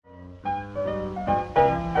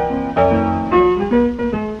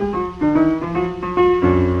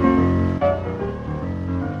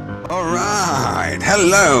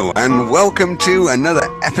Hello and welcome to another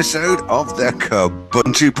episode of the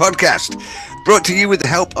Kubuntu Podcast, brought to you with the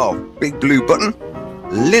help of Big Blue Button,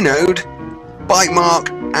 Linode, Bytemark,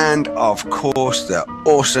 and of course the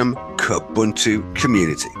awesome Kubuntu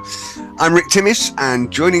community. I'm Rick Timmis, and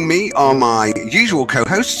joining me are my usual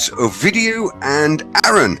co-hosts, Ovidiu and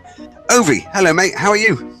Aaron. Ovi, hello mate, how are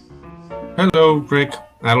you? Hello Rick,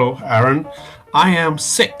 hello Aaron. I am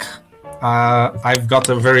sick. I've got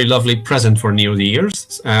a very lovely present for New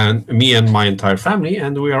Year's, and me and my entire family,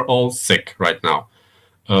 and we are all sick right now.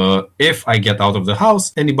 If I get out of the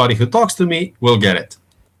house, anybody who talks to me will get it.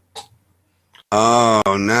 Oh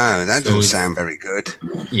no, that doesn't sound very good.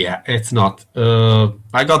 Yeah, it's not.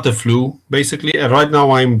 I got the flu, basically, and right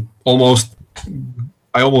now I almost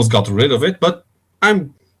got rid of it, but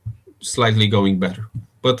I'm slightly going better.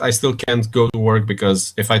 But I still can't go to work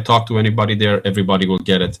because if I talk to anybody there, everybody will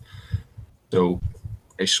get it. So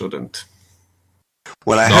I shouldn't.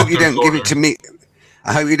 Well, I hope you don't give it to me.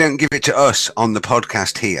 I hope you don't give it to us on the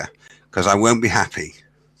podcast here, because I won't be happy.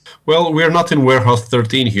 Well, we're not in Warehouse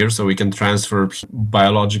 13 here, so we can transfer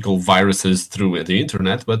biological viruses through the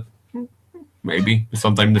internet, but maybe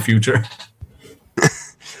sometime in the future.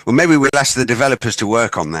 Well, maybe we'll ask the developers to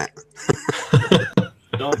work on that.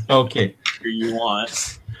 Okay. You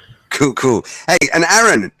want. Cool. Hey, and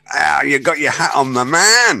Aaron, you got your hat on, my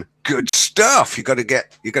man. Good stuff. You got to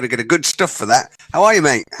get a good stuff for that. How are you,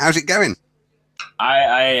 mate? How's it going?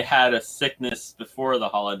 I had a sickness before the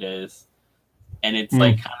holidays, and it's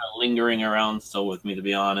like kind of lingering around still with me, to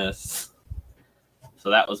be honest.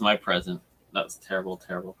 So that was my present. That was a terrible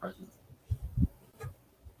present.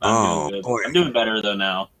 I'm doing good. Boy. I'm doing better though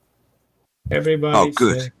now. Everybody. Oh,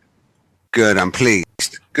 good. Good. I'm pleased.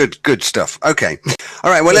 Good stuff. Okay. All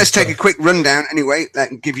right. Well, let's take a quick rundown anyway. That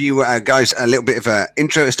can give you guys a little bit of an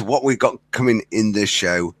intro as to what we've got coming in the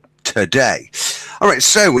show today. All right.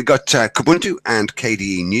 So we've got Kubuntu and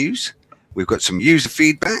KDE news. We've got some user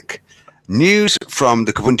feedback, news from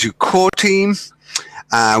the Kubuntu core team.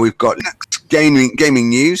 We've got gaming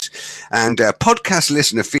news and podcast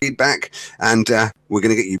listener feedback. And we're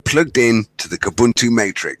going to get you plugged in to the Kubuntu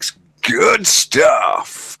Matrix. Good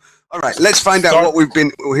stuff. All right, let's find out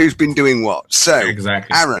who's been doing what. So,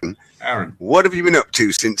 exactly. Aaron, what have you been up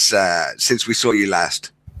to since we saw you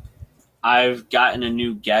last? I've gotten a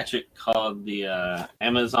new gadget called the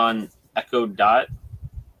Amazon Echo Dot.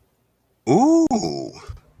 Ooh.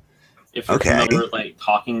 If you're familiar with like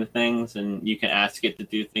talking to things, and you can ask it to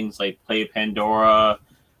do things like play Pandora,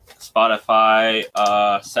 Spotify,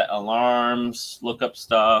 set alarms, look up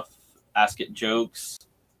stuff, ask it jokes.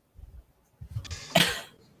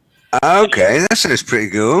 Okay, that sounds pretty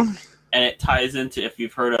cool. And it ties into, if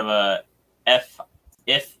you've heard of a if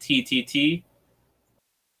TTT,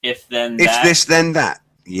 if then that. If this then that,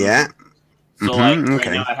 yeah. So right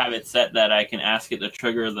now I have it set that I can ask it to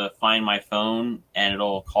trigger the Find My Phone, and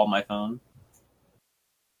it'll call my phone.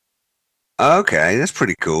 Okay, that's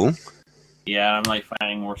pretty cool. Yeah, I'm like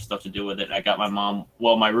finding more stuff to do with it. I got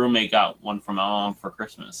my roommate got one from my mom for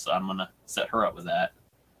Christmas, so I'm gonna set her up with that.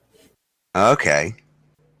 Okay.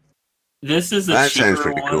 This is that cheaper sounds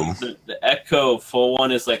pretty one. Cool. The Echo full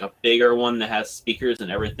one is like a bigger one that has speakers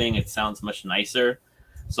and everything. It sounds much nicer.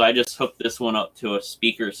 So I just hooked this one up to a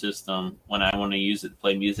speaker system when I want to use it to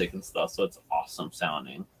play music and stuff. So it's awesome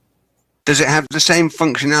sounding. Does it have the same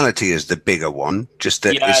functionality as the bigger one? Just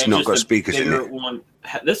that it's not got speakers in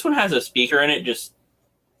it? This one has a speaker in it, just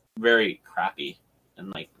very crappy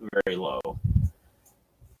and like very low.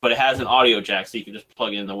 But it has an audio jack, so you can just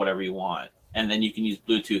plug it into whatever you want. And then you can use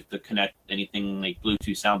Bluetooth to connect anything like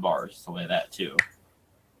Bluetooth soundbars, stuff like that too.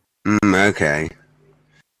 Okay.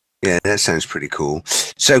 Yeah, that sounds pretty cool.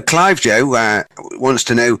 So Clive Joe wants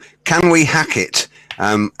to know, can we hack it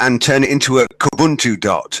and turn it into a Kubuntu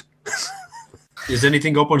dot? Is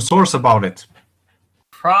anything open source about it?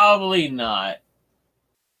 Probably not.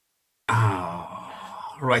 Oh,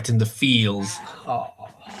 right in the feels. Oh.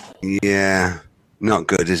 Yeah, not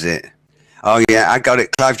good, is it? Oh yeah, I got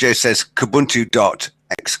it. Clive J says Kubuntu dot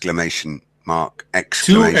exclamation mark.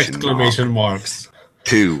 Two exclamation marks.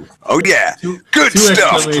 Two. Oh yeah. Good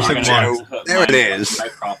stuff, Clive Joe. There it is. I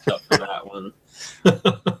propped up for that one.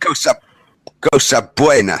 Cosa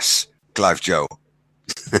buenas, Clive Joe.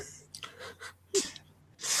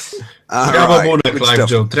 Treaba bună, Clive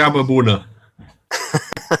Joe. Treaba bună.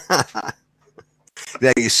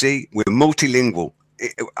 There you see, we're multilingual.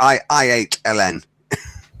 I8LN.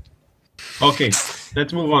 Okay,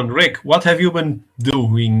 let's move on. Rick, what have you been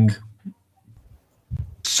doing?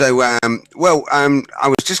 So, I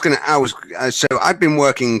was just going to, so I've been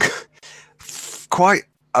working quite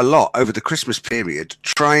a lot over the Christmas period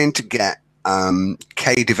trying to get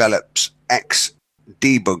Kdevelop's X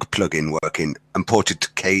debug plugin working and ported to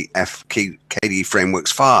KDE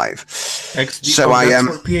Frameworks 5. So I am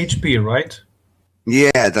for PHP, right?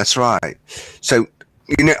 Yeah, that's right. So,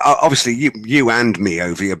 you know, obviously you and me,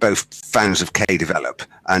 Ovi, are both fans of Kdevelop.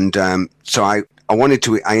 And so I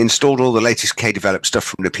installed all the latest Kdevelop stuff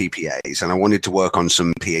from the PPAs, and I wanted to work on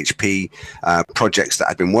some PHP projects that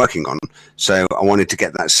I'd been working on. So I wanted to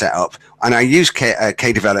get that set up. And I use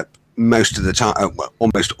Kdevelop most of the time, well,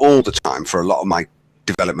 almost all the time for a lot of my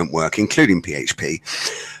development work, including PHP.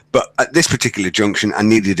 But at this particular junction, I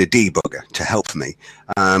needed a debugger to help me.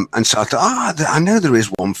 And so I thought, I know there is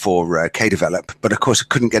one for Kdevelop, but of course I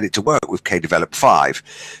couldn't get it to work with Kdevelop 5.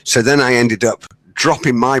 So then I ended up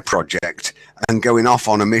dropping my project and going off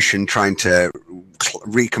on a mission trying to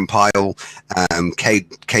recompile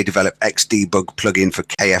Kdevelop X debug plugin for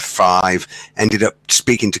KF5. Ended up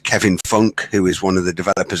speaking to Kevin Funk, who is one of the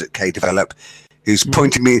developers at Kdevelop, who's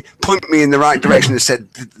pointed me in the right direction and said,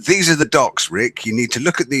 these are the docs, Rick. You need to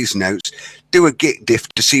look at these notes, do a git diff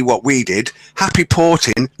to see what we did. Happy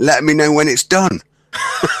porting. Let me know when it's done.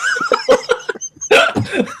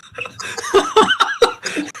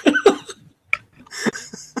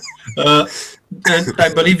 And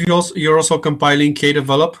I believe you're also compiling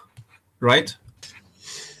Kdevelop, right?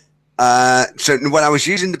 So when I was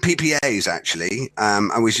using the PPAs, actually,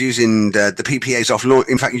 I was using the PPAs off launch.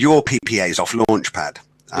 In fact, your PPAs off Launchpad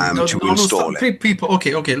to install it. People,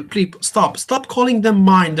 okay, please stop calling them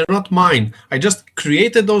mine. They're not mine. I just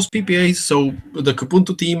created those PPAs so the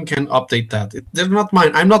Kubuntu team can update that. They're not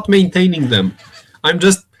mine. I'm not maintaining them. I'm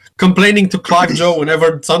just complaining to Clark Joe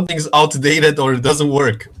whenever something's outdated or it doesn't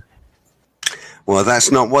work. Well, that's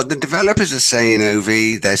not what the developers are saying,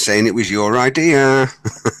 Ovi. They're saying it was your idea.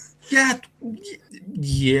 Yeah,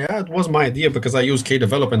 it was my idea because I use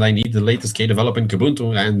Kdevelop and I need the latest Kdevelop in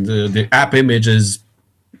Kubuntu, and the app image is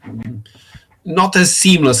not as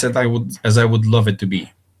seamless as I would love it to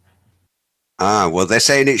be. Well, they're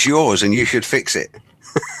saying it's yours and you should fix it.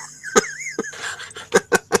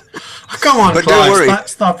 Come on, but Clive, don't worry.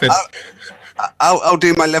 Stop it. I'll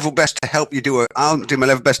do my level best to help you I'll do my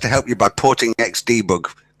level best to help you by porting Xdebug,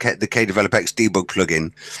 the Kdevelop Xdebug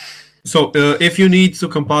plugin. So if you need to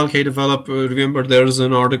compile Kdevelop, remember there's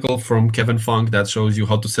an article from Kevin Funk that shows you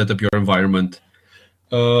how to set up your environment.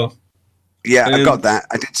 Yeah, I got that.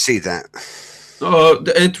 I did see that.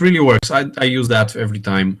 It really works. I use that every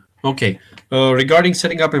time. Okay. Regarding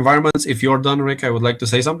setting up environments, if you're done, Rick, I would like to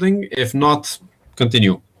say something. If not,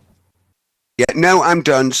 continue. Yeah, no, I'm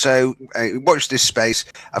done. So watch this space.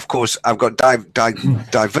 Of course, I've got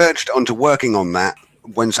diverged onto working on that.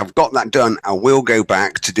 Once I've got that done, I will go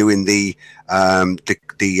back to doing the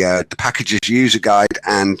packages user guide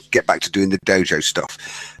and get back to doing the dojo stuff.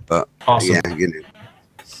 But awesome. Yeah, you know.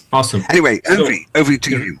 Awesome. Anyway, over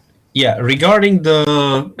to you. Yeah, regarding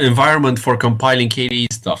the environment for compiling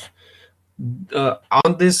KDE stuff,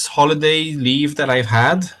 on this holiday leave that I've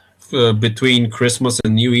had between Christmas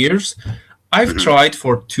and New Year's, I've tried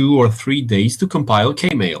for 2 or 3 days to compile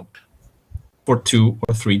Kmail. For 2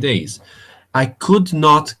 or 3 days. I could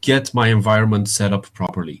not get my environment set up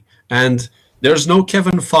properly. And there's no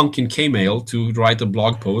Kevin Funk in Kmail to write a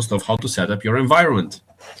blog post of how to set up your environment.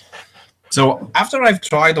 So after I've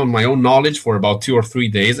tried on my own knowledge for about 2 or 3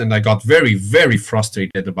 days, and I got very, very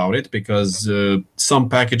frustrated about it because some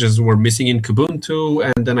packages were missing in Kubuntu,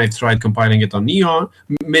 and then I've tried compiling it on Neon.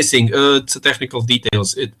 Missing, it's technical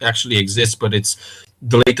details. It actually exists, but it's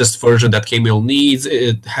the latest version that Kmail needs.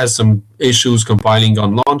 It has some issues compiling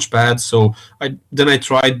on Launchpad. So then I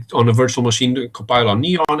tried on a virtual machine to compile on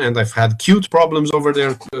Neon, and I've had Qt problems over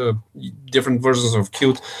there, different versions of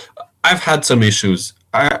Qt. I've had some issues.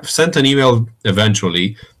 I sent an email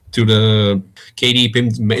eventually to the KDE PIM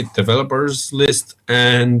developers list,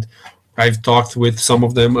 and I've talked with some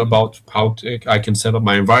of them about how I can set up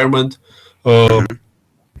my environment.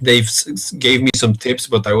 They've gave me some tips,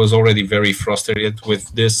 but I was already very frustrated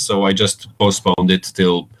with this, so I just postponed it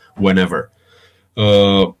till whenever.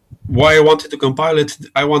 Why I wanted to compile it,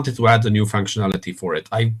 I wanted to add a new functionality for it.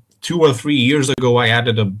 2 or 3 years ago, I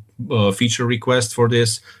added a feature request for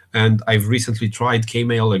this, and I've recently tried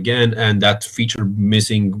Kmail again, and that feature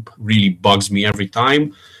missing really bugs me every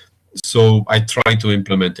time. So I tried to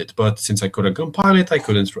implement it, but since I couldn't compile it, I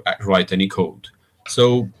couldn't write any code.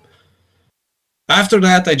 So after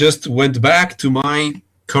that, I just went back to my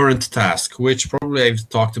current task, which probably I've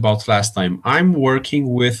talked about last time. I'm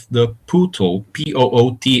working with the Pootle,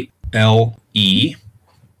 Pootle,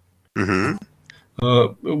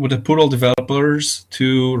 with the Pootle developers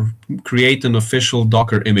to create an official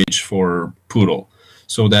Docker image for Pootle.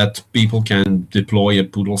 so that people can deploy a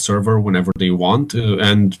Poodle server whenever they want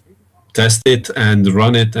and test it and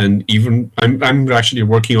run it. And even I'm actually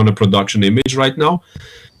working on a production image right now.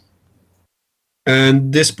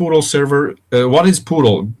 And this Poodle server, what is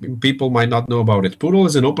Poodle? People might not know about it. Poodle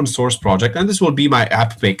is an open source project, and this will be my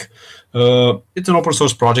app pick. It's an open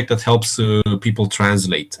source project that helps people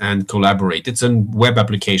translate and collaborate. It's a web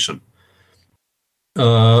application.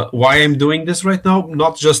 Why I'm doing this right now,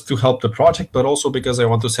 not just to help the project, but also because I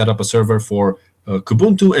want to set up a server for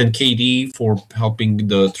Kubuntu and KDE for helping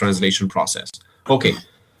the translation process. Okay.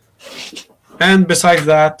 And besides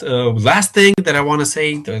that, last thing that I want to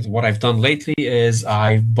say, that what I've done lately is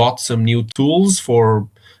I bought some new tools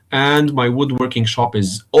and my woodworking shop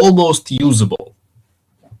is almost usable.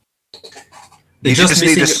 You just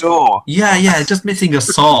need a saw. Yeah, just missing a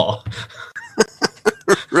saw.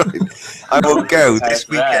 Right. I will go this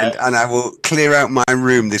weekend and I will clear out my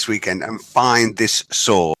room this weekend and find this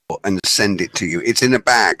saw and send it to you. It's in a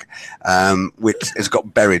bag, which has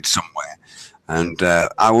got buried somewhere. And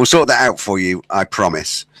I will sort that out for you, I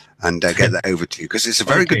promise, and get that over to you, because it's a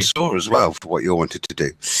very good saw as well for what you wanted to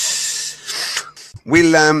do.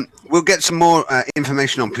 We'll get some more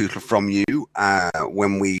information on Poodle from you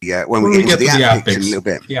when we get into the app picks in a little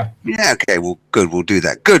bit. Yeah. Okay. Well, good. We'll do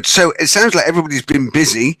that. Good. So it sounds like everybody's been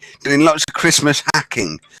busy doing lots of Christmas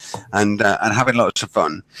hacking and having lots of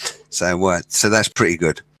fun. So that's pretty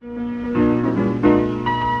good.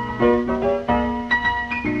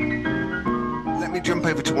 Jump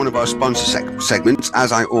over to one of our sponsor segments,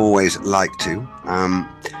 as I always like to.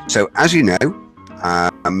 So as you know,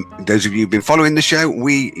 those of you who've been following the show,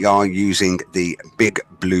 we are using the Big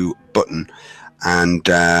Blue Button, and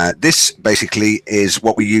this basically is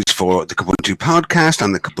what we use for the Kubuntu Podcast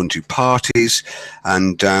and the Kubuntu parties,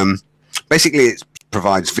 and basically it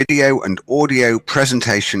provides video and audio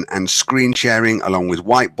presentation and screen sharing, along with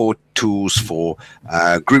whiteboard tools for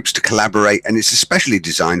groups to collaborate, and it's especially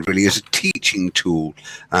designed really as a teaching tool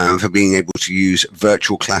for being able to use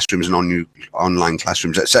virtual classrooms and online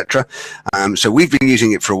classrooms, etc. So we've been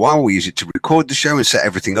using it for a while. We use it to record the show and set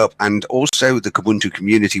everything up, and also the Kubuntu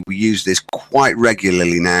community, we use this quite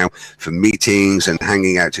regularly now for meetings and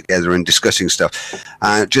hanging out together and discussing stuff.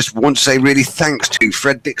 Just want to say really thanks to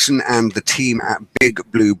Fred Dixon and the team at Big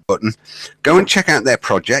Blue Button. Go and check out their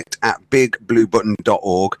project at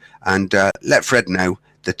bigbluebutton.org and let Fred know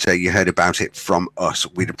that you heard about it from us.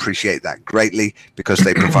 We'd appreciate that greatly, because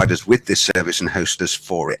they provide us with this service and host us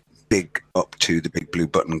for it. Big up to the Big Blue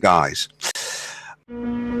Button guys. All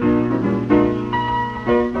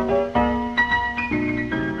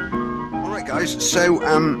right, guys. So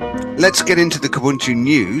let's get into the Kubuntu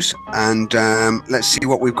news and let's see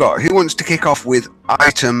what we've got. Who wants to kick off with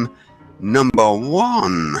item number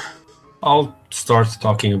 1? I'll start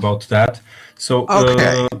talking about that. So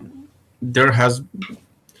there has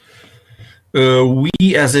we,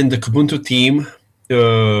 as in the Kubuntu team,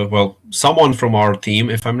 someone from our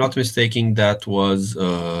team, if I'm not mistaken, that was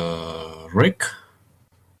Rick.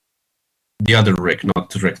 The other Rick,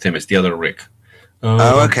 not Rick Timmis, the other Rick.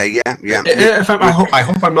 Yeah. I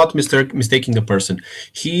hope I'm not mistaking the person.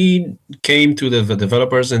 He came to the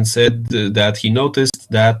developers and said that he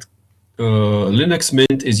noticed that Linux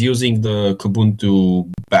Mint is using the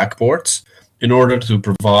Kubuntu backports in order to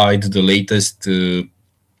provide the latest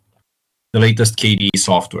KDE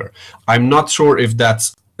software. I'm not sure if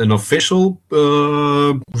that's an official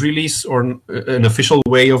release or an official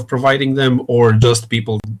way of providing them, or just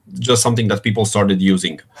something that people started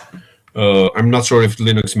using. I'm not sure if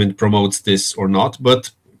Linux Mint promotes this or not,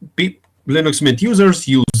 but Linux Mint users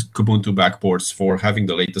use Kubuntu backports for having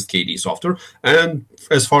the latest KDE software, and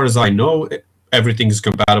as far as I know, everything is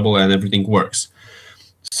compatible and everything works.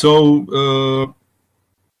 So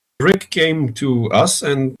Rick came to us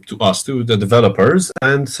and to the developers,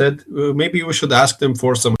 and said maybe we should ask them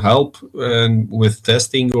for some help and with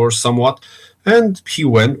testing or somewhat. And he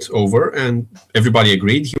went over, and everybody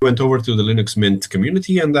agreed. He went over to the Linux Mint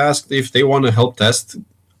community and asked if they want to help test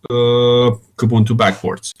Kubuntu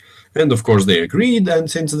backports. And of course they agreed, and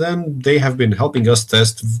since then they have been helping us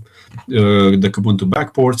test the Kubuntu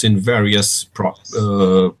backports in various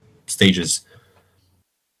stages.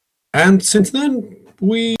 And since then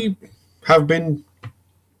we have been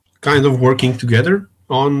kind of working together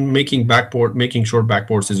on making sure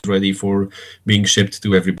backports is ready for being shipped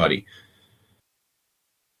to everybody.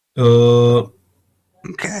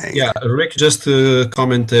 Okay. Yeah, Rick just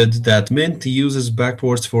commented that Mint uses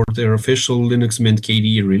backports for their official Linux Mint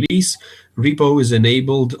KDE release. Repo is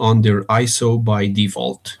enabled on their ISO by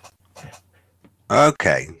default.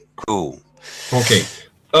 Okay, cool. Okay.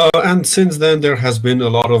 And since then, there has been a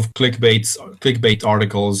lot of clickbait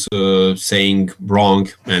articles saying wrong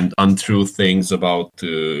and untrue things about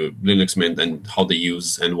Linux Mint and how they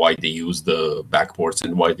use and why they use the backports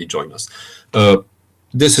and why they join us.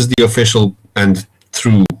 This is the official and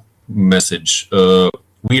true message.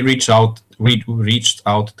 We reached out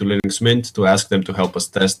to Linux Mint to ask them to help us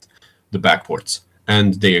test the backports,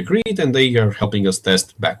 and they agreed, and they are helping us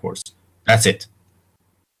test backports. That's it.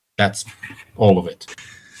 That's all of it.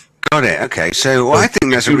 Got it. Okay, so I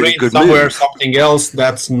think that's a really good somewhere move. Something else,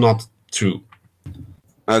 that's not true.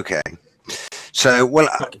 Okay, so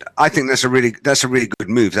I think that's a really good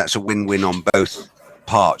move. That's a win-win on both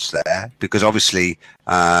parts there, because obviously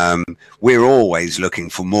we're always looking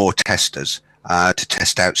for more testers to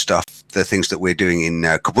test out stuff, the things that we're doing in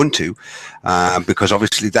Kubuntu, because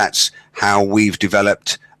obviously that's how we've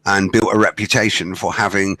developed and built a reputation for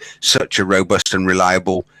having such a robust and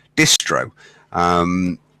reliable distro.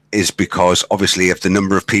 Is because obviously of the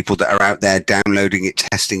number of people that are out there downloading it,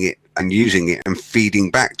 testing it, and using it, and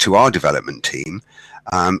feeding back to our development team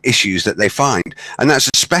issues that they find. And that's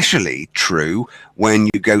especially true when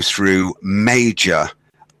you go through major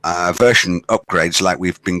version upgrades like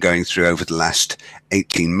we've been going through over the last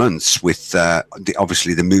 18 months with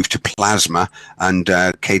obviously the move to Plasma and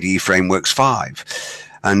KDE Frameworks 5.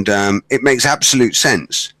 And it makes absolute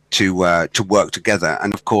sense to work together.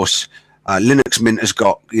 And of course, Linux Mint has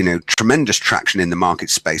got tremendous traction in the market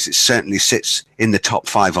space. It certainly sits in the top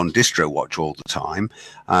 5 on DistroWatch all the time.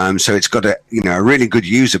 So it's got a really good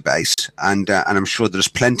user base, and I'm sure there's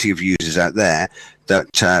plenty of users out there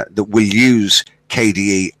that will use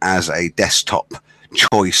KDE as a desktop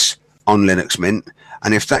choice on Linux Mint.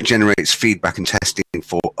 And if that generates feedback and testing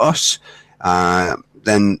for us,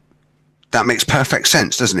 then that makes perfect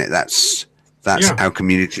sense, doesn't it? That's how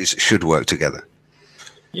communities should work together.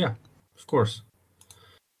 Yeah. Of course.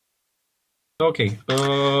 Okay.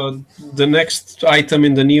 The next item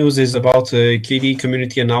in the news is about a KDE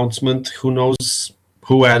community announcement. Who knows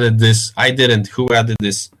who added this? I didn't. Who added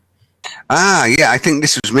this? Yeah, I think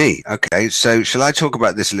this was me. Okay, so shall I talk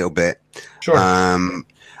about this a little bit? Sure. All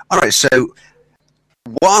right, so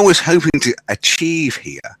what I was hoping to achieve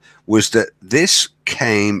here was that this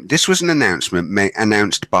was an announcement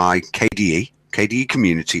announced by KDE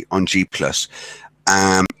community on G+.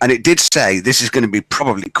 And it did say this is going to be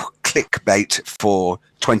probably clickbait for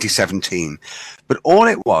 2017. But all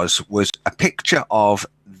it was a picture of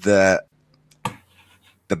the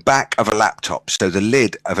back of a laptop, so the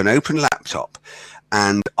lid of an open laptop.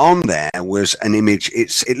 And on there was an image.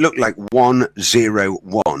 It looked like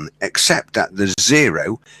 101, except that the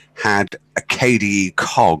 0 had a KDE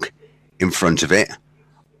cog in front of it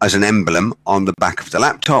as an emblem on the back of the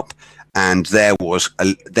laptop. And there was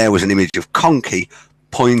an image of Conky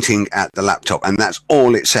pointing at the laptop, and that's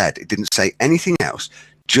all it said. It didn't say anything else,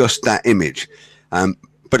 just that image.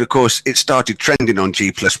 But of course, it started trending on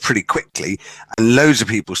G+ pretty quickly, and loads of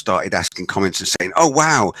people started asking comments and saying, "Oh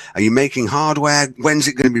wow, are you making hardware? When's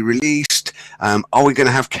it going to be released? Are we going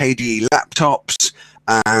to have KDE laptops?"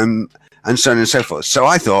 And so on and so forth. So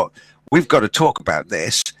I thought we've got to talk about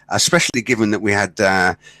this, especially given that we had.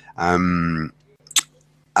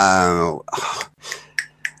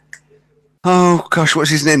 Oh gosh, what's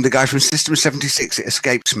his name? The guy from System 76. It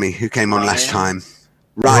escapes me. Who came on last time?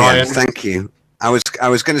 Ryan. Thank you. I was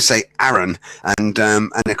going to say Aaron, and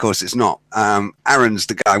of course it's not. Aaron's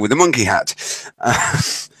the guy with the monkey hat.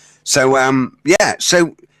 So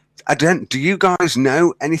I don't. Do you guys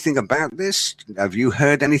know anything about this? Have you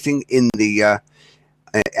heard anything in the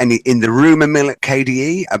rumor mill at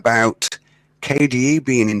KDE about KDE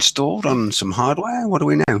being installed on some hardware? What do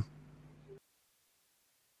we know?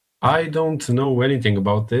 I don't know anything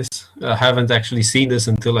about this. I haven't actually seen this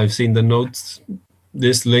until I've seen the notes,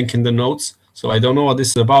 this link in the notes. So I don't know what this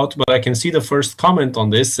is about, but I can see the first comment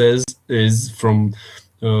on this is from,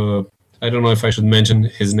 I don't know if I should mention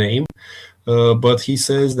his name, but he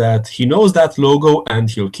says that he knows that logo and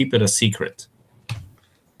he'll keep it a secret.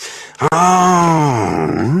 Oh,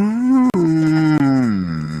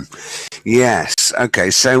 yes.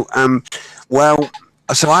 Okay. So,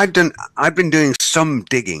 so I've been doing some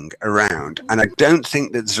digging around, and I don't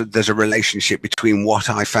think that there's a relationship between what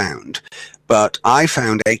I found, but I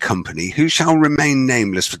found a company who shall remain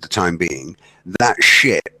nameless for the time being that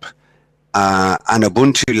ship an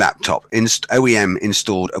Ubuntu laptop, OEM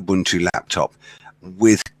installed Ubuntu laptop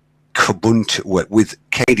with Kubuntu, with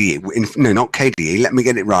KDE, no, not KDE, let me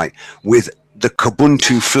get it right, with the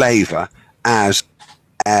Kubuntu flavor as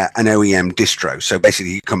an OEM distro. So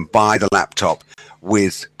basically you can buy the laptop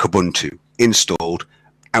with Kubuntu installed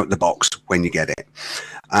out the box when you get it.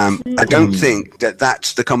 I don't think that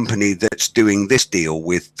that's the company that's doing this deal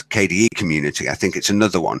with KDE Community. I think it's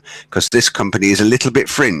another one, because this company is a little bit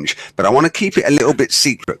fringe, but I want to keep it a little bit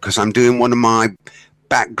secret because I'm doing one of my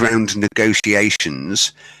background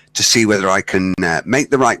negotiations to see whether I can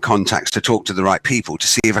make the right contacts to talk to the right people, to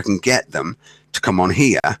see if I can get them to come on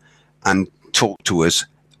here and talk to us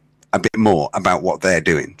a bit more about what they're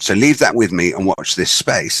doing. So leave that with me and watch this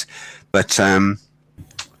space. But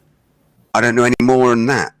I don't know any more than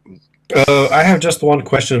that. I have just one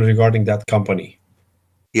question regarding that company.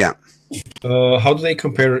 Yeah. How do they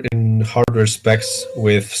compare in hardware specs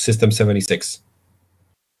with System 76?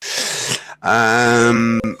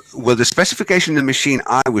 Well, the specification of the machine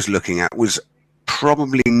I was looking at was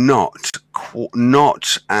probably not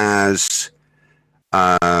as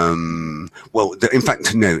in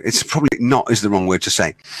fact, no, it's probably not is the wrong word to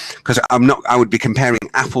say, because I would be comparing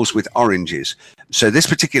apples with oranges. So this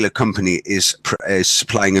particular company is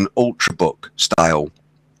supplying an Ultrabook style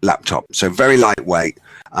laptop, so very lightweight,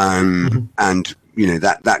 and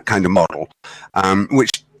that kind of model,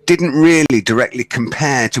 which didn't really directly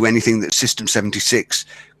compare to anything that System 76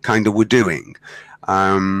 kind of were doing.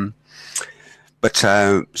 But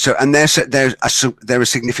they're a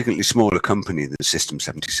significantly smaller company than System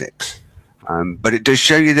 76. But it does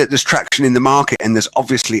show you that there's traction in the market, and there's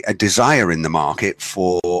obviously a desire in the market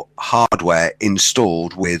for hardware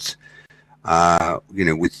installed with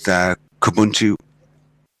Kubuntu,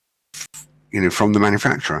 from the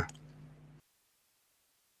manufacturer.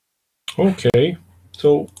 Okay,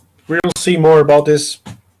 so we'll see more about this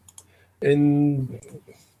in,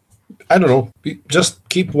 I don't know, just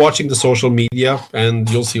keep watching the social media and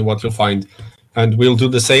you'll see what you'll find. And we'll do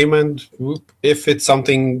the same, and if it's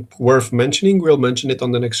something worth mentioning, we'll mention it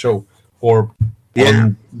on the next show, or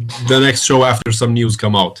on the next show after some news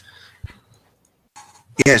come out.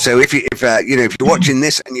 Yeah, so if you're watching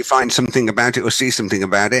this and you find something about it or see something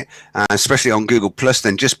about it, especially on Google Plus,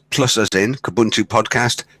 then just plus us in Kubuntu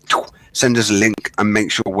Podcast, send us a link and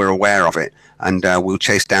make sure we're aware of it, and we'll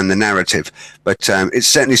chase down the narrative. But it's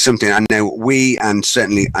certainly something I know I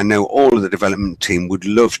know all of the development team would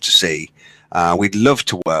love to see. We'd love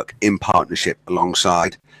to work in partnership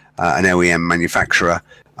alongside an OEM manufacturer,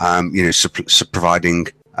 providing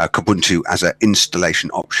Kubuntu as an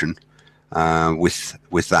installation option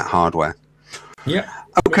with that hardware. Yeah.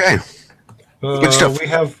 Okay. Good stuff. We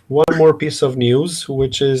have one more piece of news,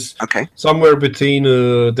 which is somewhere between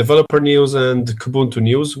developer news and Kubuntu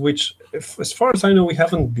news, which, as far as I know, we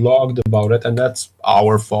haven't blogged about it, and that's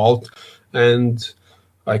our fault. And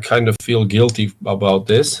I kind of feel guilty about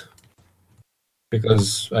this,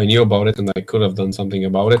 because I knew about it and I could have done something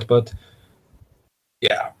about it, but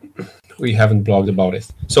yeah, we haven't blogged about it.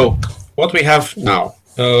 So what we have now,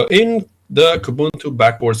 in the Kubuntu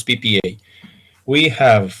Backboards PPA, we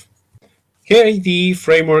have KDE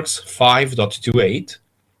Frameworks 5.28,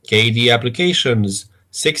 KDE Applications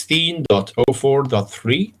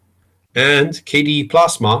 16.04.3, and KDE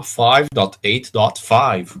Plasma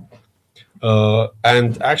 5.8.5.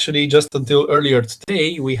 And actually, just until earlier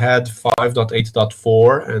today, we had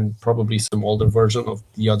 5.8.4 and probably some older version of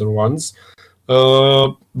the other ones.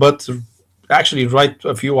 But actually, right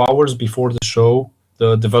a few hours before the show,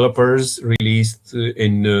 the developers released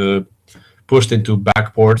pushed into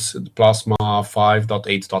backports Plasma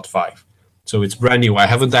 5.8.5. So it's brand new. I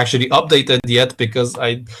haven't actually updated yet because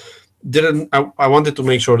I wanted to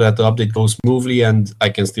make sure that the update goes smoothly and I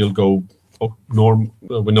can still go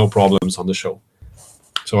with no problems on the show.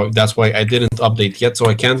 So that's why I didn't update yet. So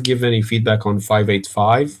I can't give any feedback on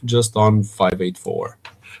 5.8.5, just on 5.8.4.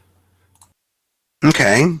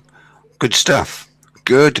 Okay. Good stuff.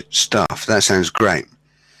 Good stuff. That sounds great.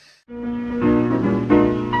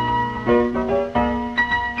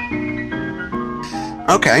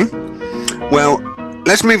 Okay. Well,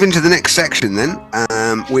 let's move into the next section then,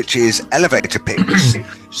 which is elevator picks.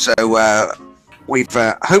 So we've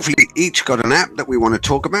hopefully each got an app that we want to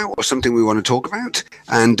talk about or something we want to talk about.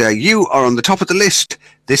 And you are on the top of the list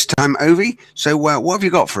this time, Ovi. So what have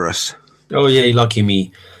you got for us? Oh, yay, lucky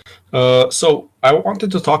me. So I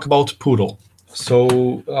wanted to talk about Poodle.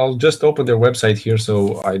 So I'll just open their website here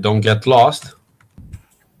so I don't get lost.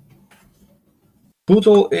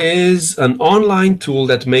 Poodle is an online tool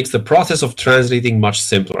that makes the process of translating much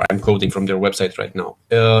simpler. I'm quoting from their website right now.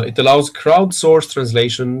 It allows crowdsourced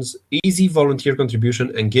translations, easy volunteer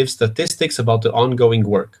contribution, and gives statistics about the ongoing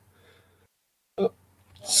work. The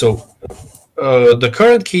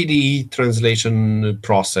current KDE translation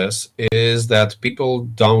process is that people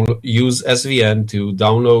use SVN to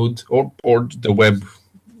download, or the web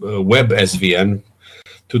SVN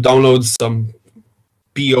to download some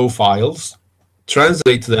PO files,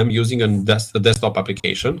 translate them using a desktop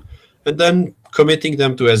application, and then committing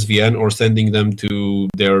them to SVN or sending them to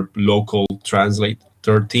their local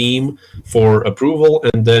translator team for approval,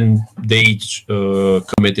 and then they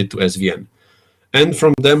commit it to SVN. And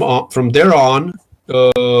from there on,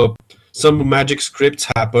 some magic scripts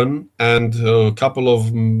happen, and a couple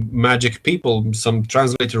of magic people, some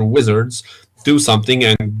translator wizards, do something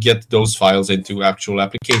and get those files into actual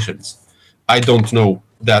applications. I don't know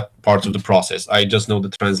that part of the process. I just know the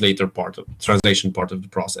translation part of the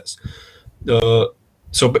process.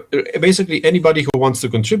 So basically, anybody who wants to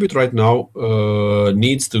contribute right now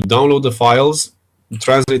needs to download the files,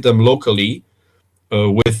 translate them locally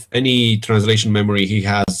with any translation memory he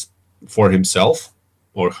has for himself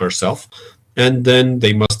or herself, and then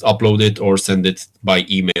they must upload it or send it by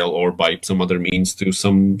email or by some other means to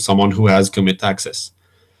someone who has commit access,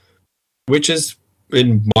 which is,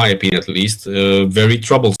 in my opinion at least, very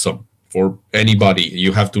troublesome for anybody.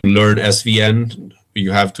 You have to learn SVN.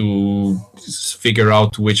 You have to figure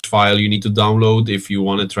out which file you need to download if you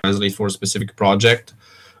want to translate for a specific project.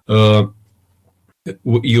 You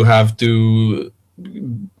have to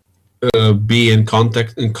be in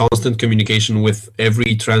constant communication with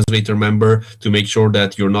every translator member to make sure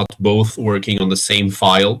that you're not both working on the same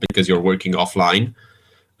file because you're working offline,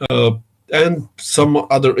 and some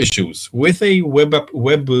other issues. With a web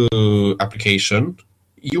application,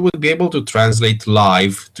 you would be able to translate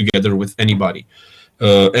live together with anybody.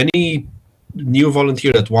 Any new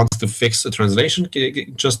volunteer that wants to fix a translation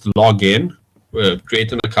can just log in,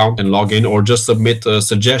 create an account and log in, or just submit a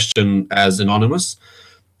suggestion as anonymous,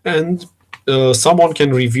 and someone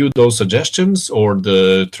can review those suggestions or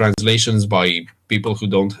the translations by people who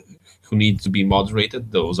need to be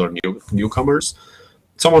moderated. Those are newcomers.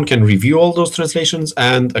 Someone can review all those translations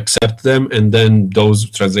and accept them, and then those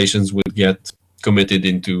translations will get committed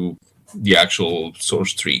into the actual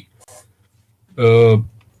source tree.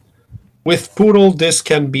 With Poodle, this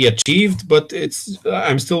can be achieved, but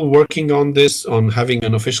I'm still working on this, on having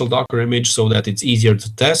an official Docker image so that it's easier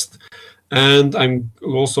to test. And I'm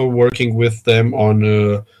also working with them on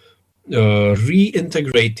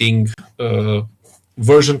reintegrating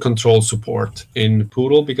version control support in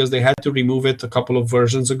Poodle, because they had to remove it a couple of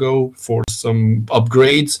versions ago for some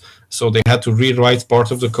upgrades. So they had to rewrite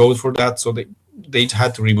part of the code for that. So they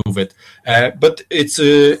had to remove it. But it's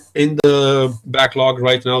in the backlog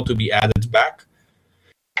right now to be added back.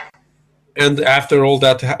 And after all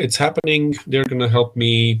that it's happening, they're going to help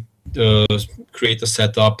me create a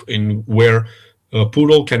setup in where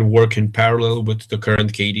Poodle can work in parallel with the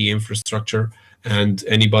current KDE infrastructure, and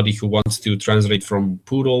anybody who wants to translate from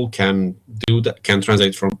Poodle can do that. Can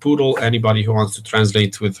translate from Poodle. Anybody who wants to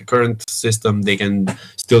translate with the current system, they can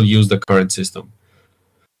still use the current system.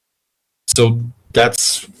 So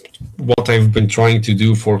that's what I've been trying to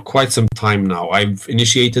do for quite some time now. I've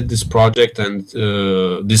initiated this project and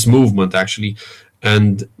this movement actually,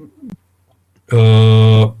 and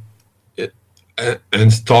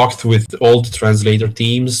talked with all the translator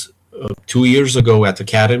teams 2 years ago at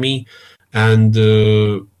Academy, and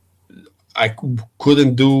I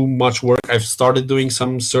couldn't do much work. I've started doing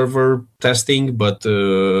some server testing, but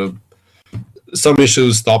some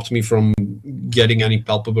issues stopped me from getting any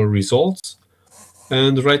palpable results.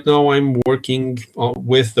 And right now I'm working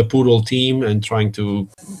with the Poodle team and trying to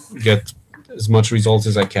get as much results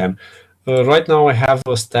as I can. Right now I have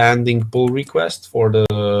a standing pull request for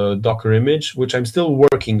the Docker image, which I'm still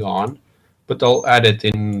working on, but I'll add it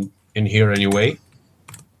in here anyway.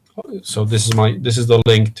 So this is the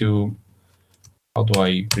link to, how do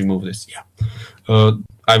I remove this? Yeah.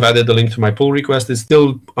 I've added the link to my pull request. It's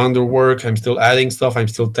still under work. I'm still adding stuff. I'm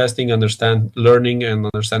still testing, learning and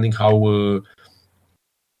understanding how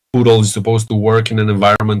Poodle is supposed to work in an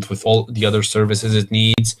environment with all the other services it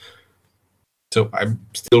needs. So I'm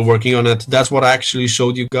still working on it. That's what I actually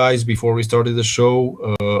showed you guys before we started the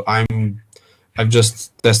show. I've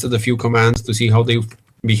just tested a few commands to see how they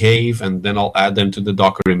behave, and then I'll add them to the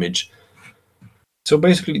Docker image. So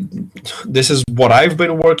basically, this is what I've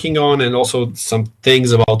been working on, and also some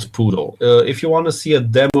things about Poodle. If you want to see a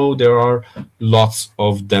demo, there are lots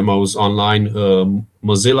of demos online.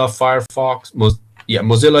 Mozilla Firefox,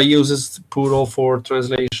 Mozilla uses Poodle for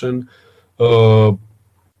translation.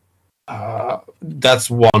 That's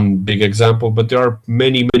one big example, but there are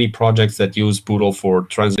many projects that use Poodle for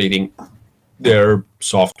translating their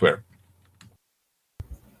software.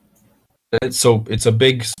 And so it's a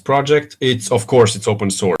big project. Of course it's open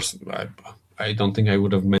source. I don't think I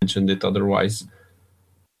would have mentioned it otherwise.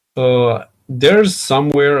 There's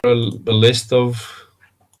somewhere a list of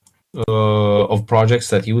of projects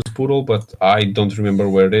that use Poodle, but I don't remember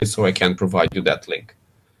where it is, so I can't provide you that link.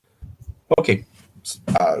 Okay.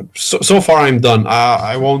 So far I'm done.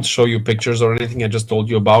 I won't show you pictures or anything. I just told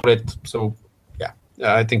you about it. So yeah,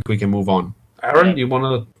 I think we can move on. Aaron, you want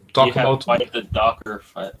to talk about? You have quite the Docker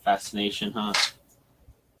fascination, huh?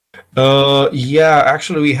 Yeah,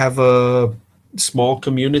 actually we have a small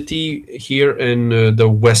community here in the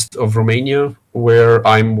west of Romania where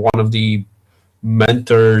I'm one of the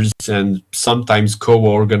mentors and sometimes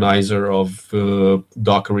co-organizer of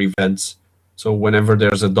Docker events. So whenever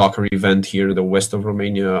there's a Docker event here in the west of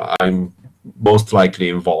Romania, I'm most likely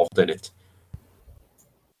involved in it.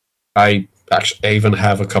 I even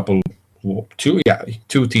have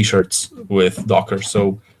two T-shirts with Docker.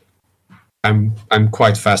 So I'm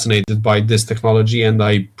quite fascinated by this technology, and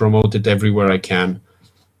I promote it everywhere I can.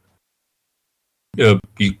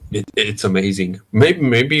 It's amazing.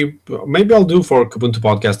 Maybe I'll do for Kubuntu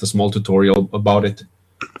Podcast a small tutorial about it,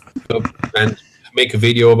 and make a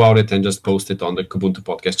video about it and just post it on the Kubuntu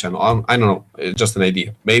Podcast channel. I don't know. It's just an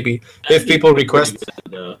idea. Maybe if people request.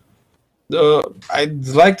 I'd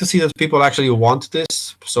like to see that people actually want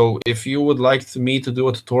this. So if you would like me to do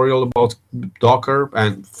a tutorial about Docker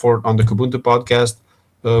and on the Kubuntu Podcast,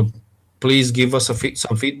 please give us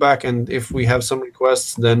some feedback. And if we have some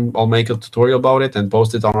requests, then I'll make a tutorial about it and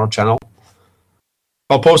post it on our channel.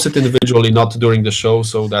 I'll post it individually, not during the show,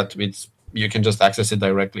 so that you can just access it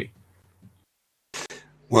directly.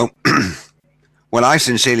 Well, I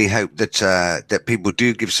sincerely hope that people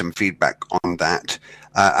do give some feedback on that,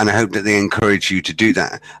 and I hope that they encourage you to do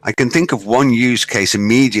that. I can think of one use case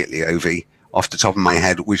immediately, Ovi, off the top of my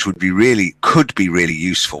head, which could be really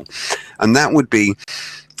useful, and that would be,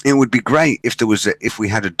 it would be great if we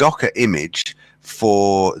had a Docker image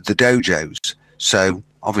for the dojos. So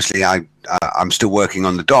obviously I'm still working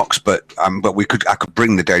on the docs, but I could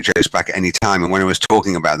bring the dojos back at any time. And when I was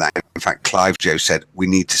talking about that, in fact, Clive Joe said we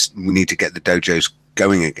need to get the dojos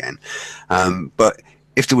going again. But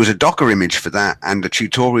if there was a Docker image for that and a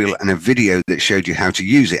tutorial and a video that showed you how to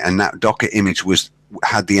use it, and that Docker image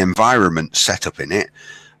had the environment set up in it,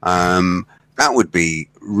 that would be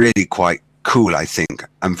really quite cool, I think,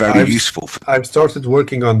 and very useful. I've started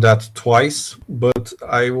working on that twice, but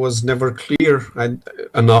I was never clear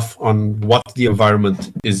enough on what the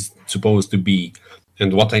environment is supposed to be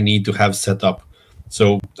and what I need to have set up.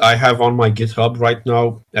 So I have on my GitHub right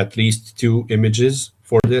now at least 2 images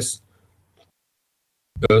for this,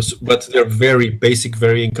 but they're very basic,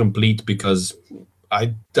 very incomplete, because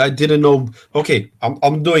I didn't know. Okay,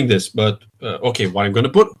 I'm doing this, but okay, what am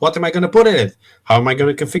I gonna put in it? How am I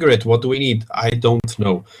gonna configure it? What do we need? I don't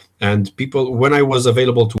know. And people, when I was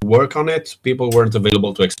available to work on it, people weren't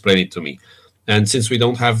available to explain it to me. And since we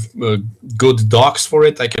don't have good docs for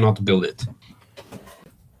it, I cannot build it.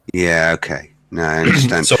 Yeah. Okay. No, I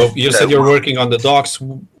understand. So you said you're working on the docs.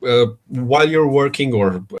 While you're working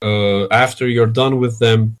or after you're done with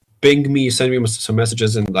them, ping me, send me some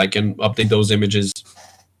messages, and I can update those images.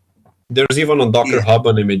 There's even on Docker Hub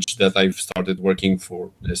an image that I've started working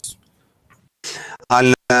for this.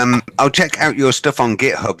 I'll check out your stuff on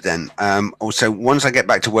GitHub then. Also, once I get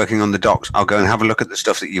back to working on the docs, I'll go and have a look at the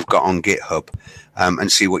stuff that you've got on GitHub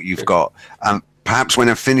and see what you've got. Perhaps when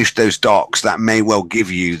I've finished those docs, that may well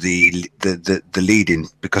give you the lead in,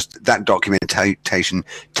 because that documentation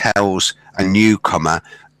tells a newcomer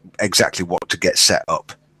exactly what to get set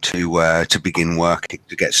up to begin working,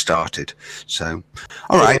 to get started. So,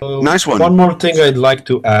 all right, nice one. One more thing I'd like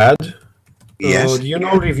to add. Yes. Do you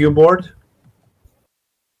know Review Board?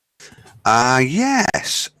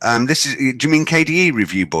 Yes. This is. Do you mean KDE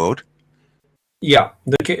Review Board? Yeah,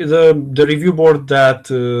 the review board that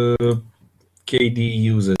KDE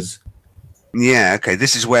uses. Yeah. Okay.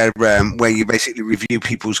 This is where you basically review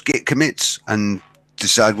people's Git commits and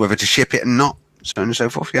decide whether to ship it and not, so on and so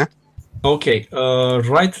forth. Yeah. Okay,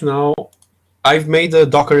 right now I've made a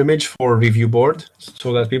Docker image for Review Board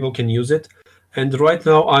so that people can use it. And right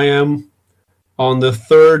now I am on the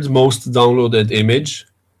 3rd most downloaded image,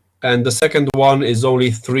 and the second one is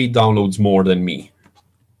only 3 downloads more than me.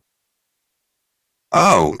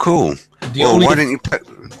 Oh, cool. Well, why don't you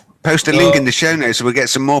post a link in the show notes so we'll get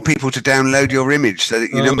some more people to download your image so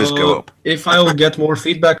that your numbers go up? If I'll get more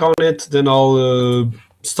feedback on it, then I'll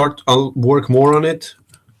work more on it.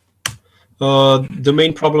 The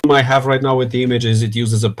main problem I have right now with the image is it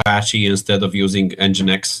uses Apache instead of using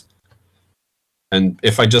Nginx. And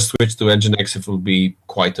if I just switch to Nginx, it will be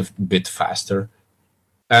quite a bit faster.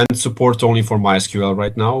 And support only for MySQL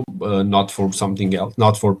right now, not for something else,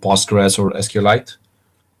 not for Postgres or SQLite.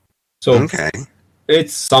 So okay.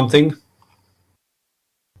 It's something.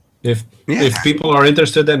 If people are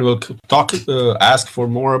interested and will talk, ask for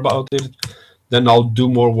more about it, then I'll do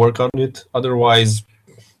more work on it. Otherwise,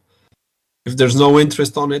 if there's no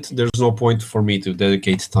interest on it, there's no point for me to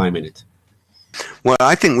dedicate time in it. Well,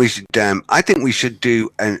 I think we should. I think we should do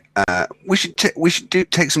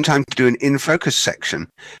take some time to do an in focus section,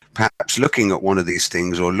 perhaps looking at one of these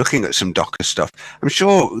things or looking at some Docker stuff. I'm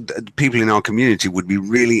sure people in our community would be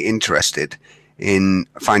really interested in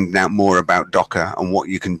finding out more about Docker and what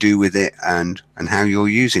you can do with it and how you're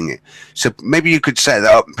using it. So maybe you could set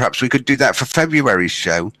that up. Perhaps we could do that for February's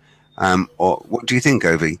show. Or what do you think,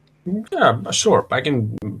 Ovi? Yeah, sure. I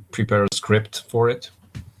can prepare a script for it.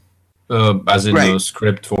 As in a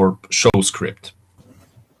script for show script.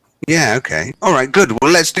 Yeah, okay. All right, good.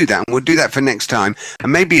 Well, let's do that. We'll do that for next time.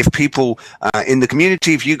 And maybe if people in the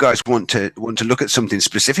community, if you guys want to look at something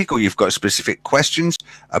specific or you've got specific questions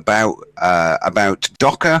about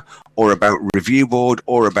Docker or about Review Board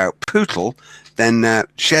or about Poodle, then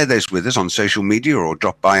share those with us on social media or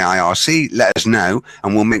drop by IRC. Let us know,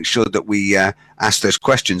 and we'll make sure that we ask those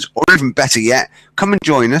questions. Or even better yet, come and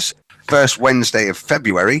join us. First Wednesday of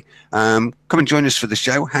February. Come and join us for the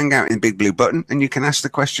show. Hang out in Big Blue Button, and you can ask the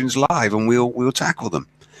questions live, and we'll tackle them.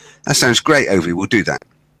 That sounds great, Ovi. We'll do that.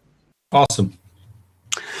 Awesome.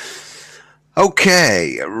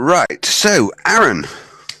 Okay, right. So, Aaron,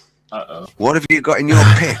 what have you got in your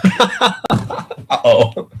pick?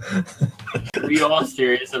 Are you all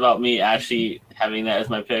serious about me actually having that as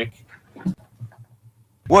my pick?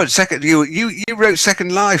 What second? You wrote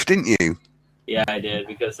Second Life, didn't you? Yeah, I did,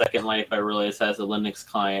 because Second Life, I realized, has a Linux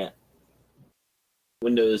client. A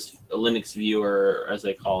Linux viewer, as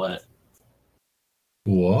they call it.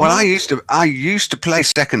 What? Well, I used to play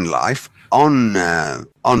Second Life on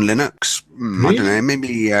Linux. I don't know,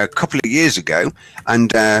 maybe a couple of years ago, and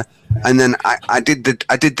then I did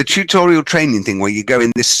the tutorial training thing where you go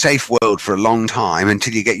in this safe world for a long time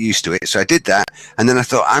until you get used to it. So I did that, and then I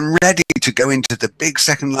thought, I'm ready to go into the big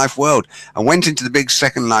Second Life world. I went into the big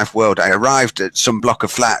Second Life world. I arrived at some block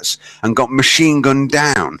of flats and got machine gunned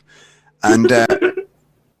down, and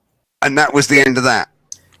and that was the end of that.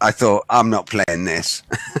 I thought, I'm not playing this.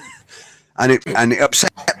 and it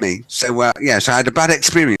upset me. So so I had a bad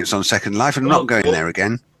experience on Second Life, and I'm not going there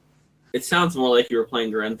again. It sounds more like you were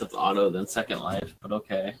playing Grand Theft Auto than Second Life, but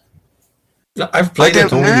okay. I've played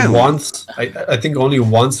it only once. I think only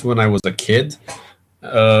once when I was a kid,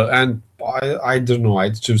 and I don't know. I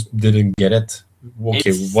just didn't get it.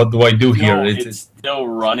 Okay, what do I do here? It's still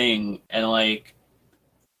running, and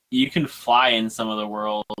you can fly in some of the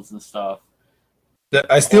worlds and stuff.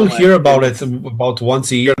 I still hear about it about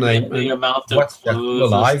once a year, and the amount of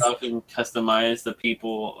clothes and stuff and customize the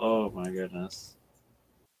people. Oh my goodness!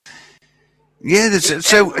 Yeah,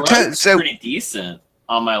 so pretty decent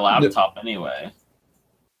on my laptop anyway.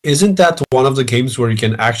 Isn't that one of the games where you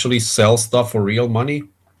can actually sell stuff for real money?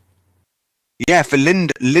 Yeah, for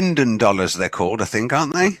Linden dollars they're called, I think,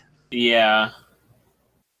 aren't they? Yeah.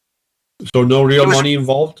 So no real money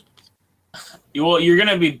involved? Well, you're going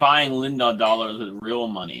to be buying Linda dollars with real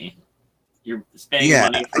money. You're spending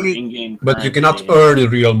money for in-game currency. But you cannot earn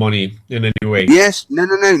real money in any way. Yes, no.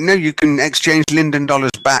 You can exchange Linden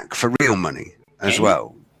dollars back for real money as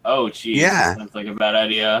well. Oh, geez. Yeah. Sounds like a bad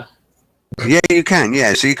idea. Yeah, you can.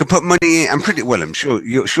 Yeah, so you can put money in. I'm sure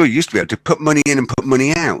you used to be able to put money in and put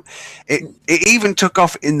money out. It even took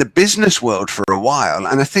off in the business world for a while,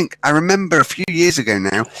 and I remember a few years ago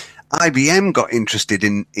now, IBM got interested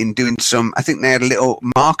in doing some. I think they had a little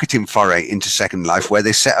marketing foray into Second Life where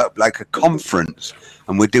they set up like a conference,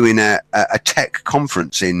 and we're doing a tech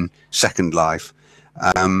conference in Second Life.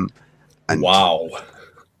 Wow!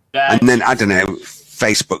 And then I don't know,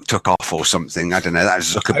 Facebook took off or something. I don't know. That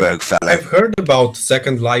Zuckerberg fellow. I've heard about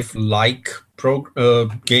Second Life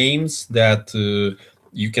games that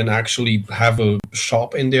you can actually have a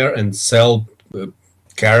shop in there and sell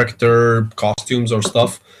character costumes or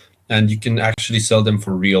stuff. And you can actually sell them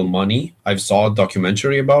for real money. I saw a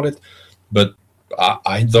documentary about it, but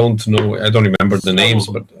I don't know. I don't remember the names.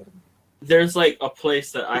 But there's a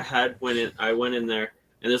place that I had when I went in there,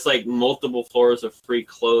 and there's multiple floors of free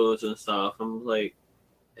clothes and stuff. I'm like,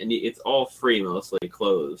 and it's all free, mostly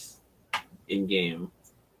clothes in game.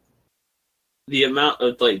 The amount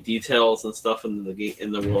of details and stuff in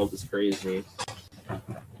the world is crazy.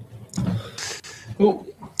 Well,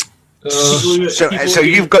 so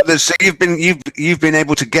you've got this. So you've been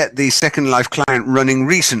able to get the Second Life client running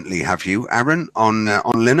recently, have you, Aaron, on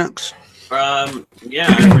Linux? Yeah,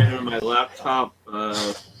 I ran it on my laptop a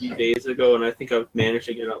few days ago, and I think I've managed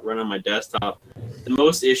to get it run on my desktop. The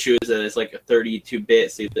most issue is that it's a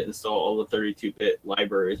 32-bit, so you have to install all the 32-bit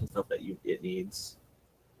libraries and stuff that it needs.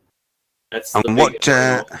 That's And what?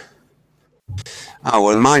 Oh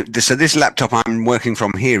well, so this laptop I'm working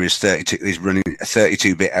from here is running a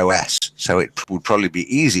 32-bit OS, so it would probably be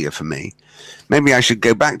easier for me. Maybe I should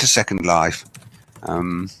go back to Second Life.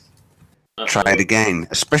 Try it again.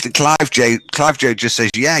 Especially Clive J. Clive J. just says,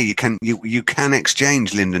 yeah, you can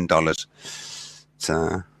exchange Linden dollars.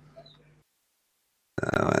 So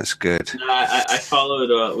that's good. No, I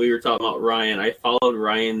followed. We were talking about Ryan. I followed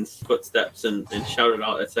Ryan's footsteps and shouted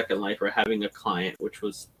out at Second Life for having a client, which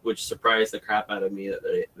surprised the crap out of me that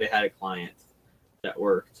they had a client that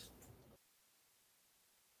worked.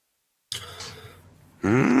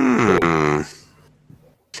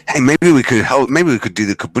 Hey, maybe we could do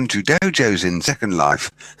the Kubuntu dojos in Second Life.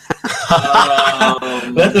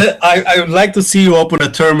 I would like to see you open a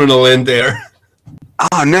terminal in there.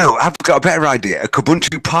 Oh no, I've got a better idea. A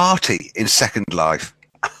Kubuntu party in Second Life.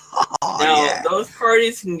 Now, those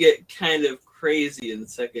parties can get kind of crazy in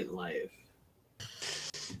Second Life.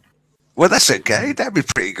 Well, that's okay. That'd be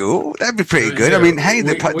pretty cool. That'd be pretty good. I mean, hey,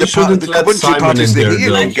 the Kubuntu Simon parties in there, here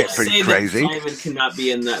though. can get pretty crazy. Simon cannot be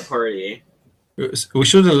in that party. We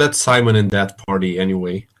shouldn't let Simon in that party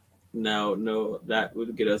anyway. No, that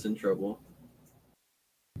would get us in trouble.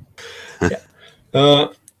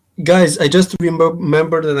 Guys, I just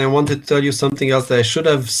remembered that I wanted to tell you something else that I should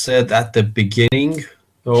have said at the beginning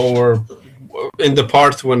or in the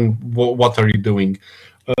part when what are you doing?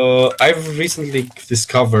 I've recently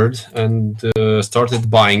discovered and started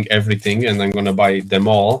buying everything, and I'm going to buy them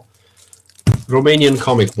all. Romanian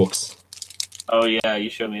comic books. Oh, yeah, you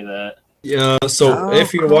showed me that. Yeah, so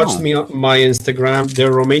if you watched me on my Instagram,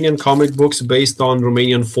 they're Romanian comic books based on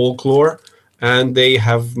Romanian folklore, and they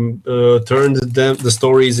have turned the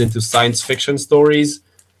stories into science fiction stories,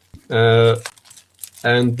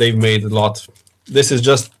 and they've made a lot. This is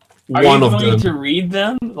just one of them. Are you going to read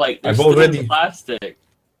them? Like, they're I've still already in plastic.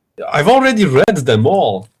 I've already read them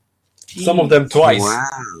all. Jeez. Some of them twice.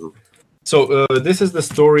 Wow. So this is the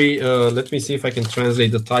story. Let me see if I can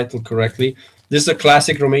translate the title correctly. This is a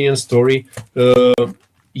classic Romanian story.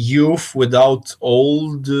 Youth without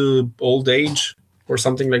old age, or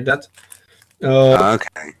something like that.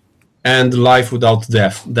 Okay. And life without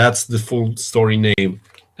death. That's the full story name.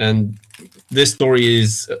 And this story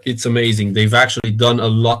it's amazing. They've actually done a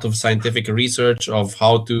lot of scientific research of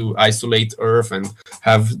how to isolate Earth and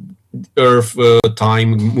have Earth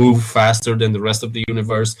time move faster than the rest of the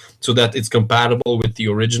universe so that it's compatible with the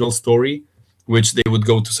original story, which they would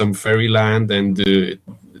go to some fairyland and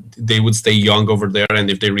they would stay young over there, and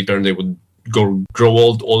if they return they would grow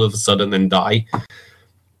old all of a sudden and die.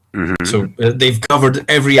 Mm-hmm. So they've covered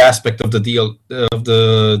every aspect of the deal,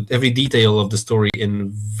 every detail of the story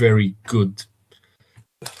in very good.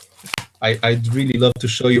 I'd really love to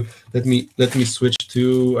show you. Let me switch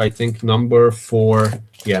to, I think, number 4.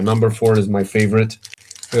 Yeah, number 4 is my favorite,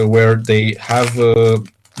 where they have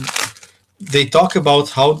they talk about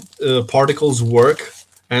how particles work,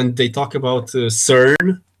 and they talk about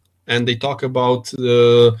CERN, and they talk about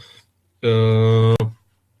the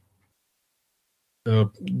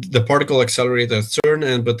particle accelerator at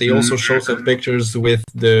CERN, but they also show some pictures with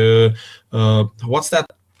the what's that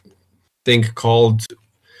thing called?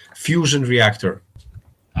 Fusion reactor.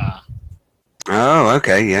 Oh,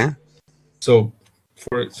 okay, yeah. So,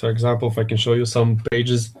 for example, if I can show you some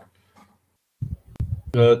pages,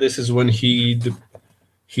 this is when he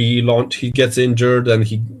gets injured and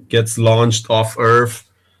he gets launched off Earth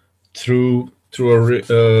through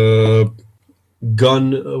a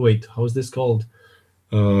gun. Wait, how is this called?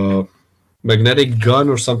 Magnetic gun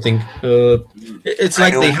or something. It's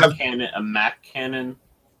like they have a Mac cannon.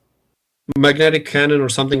 Magnetic cannon or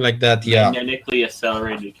something like that. Yeah. Magnetically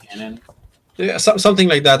accelerated cannon. Yeah, something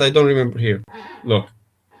like that. I don't remember here. Look,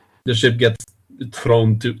 the ship gets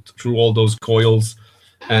thrown through all those coils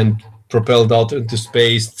and propelled out into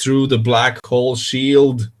space through the black hole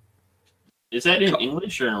shield. Is that in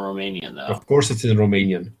English or in Romanian, though? Of course it's in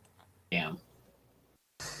Romanian. Damn.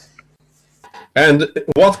 And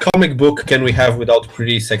what comic book can we have without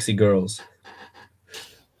pretty sexy girls?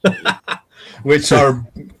 Which are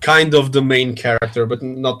kind of the main character, but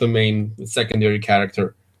not the main secondary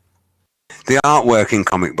character. The artwork in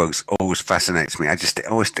comic books always fascinates me. I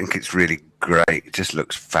always think it's really great. It just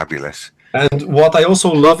looks fabulous. And what I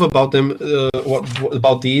also love about them,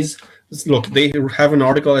 about these, is, look, they have an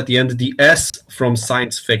article at the end, the S from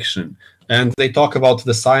science fiction. And they talk about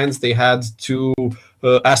the science. They had two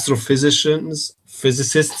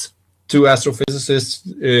astrophysicists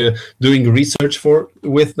doing research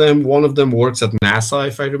with them. One of them works at NASA,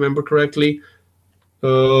 if I remember correctly,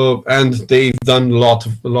 and they've done a lot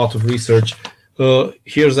of research.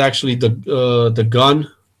 Here's actually the gun.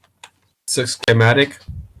 It's a schematic.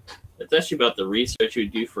 It's actually about the research you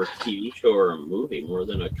do for a TV show or a movie more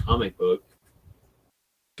than a comic book.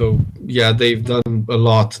 So yeah, they've done a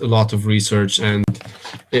lot of research, and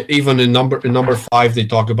even in number 5, they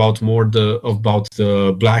talk about about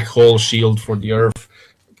the black hole shield for the Earth.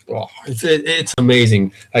 Oh, it's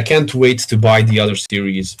amazing. I can't wait to buy the other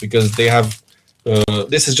series because they have.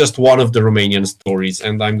 This is just one of the Romanian stories,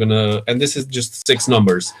 and this is just 6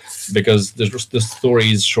 numbers because the story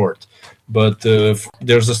is short. But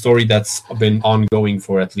there's a story that's been ongoing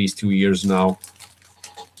for at least 2 years now.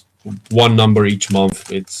 1 number each month.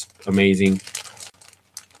 It's amazing.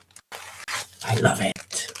 I love it.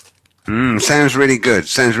 Sounds really good.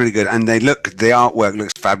 And the artwork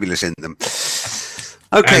looks fabulous in them.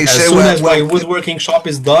 Okay, and so as soon as my woodworking shop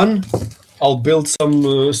is done, I'll build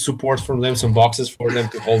some support for them, some boxes for them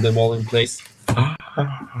to hold them all in place.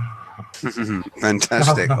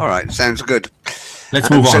 Fantastic. All right, sounds good. Let's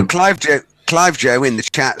move on. So Clive Joe in the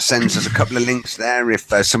chat sends us a couple of links there. If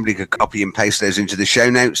somebody could copy and paste those into the show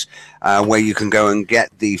notes, where you can go and get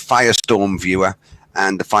the Firestorm viewer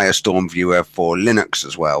and the Firestorm viewer for Linux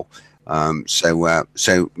as well.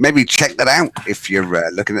 So maybe check that out if you're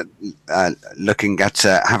looking at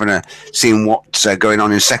seeing what's going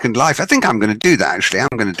on in Second Life. I think I'm going to do that actually.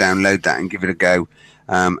 I'm going to download that and give it a go.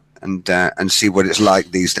 And see what it's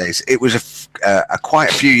like these days. It was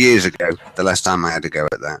quite a few years ago, the last time I had to go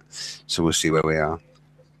at that. So we'll see where we are.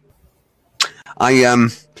 I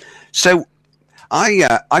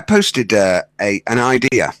posted an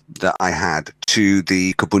idea that I had to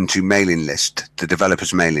the Kubuntu mailing list, the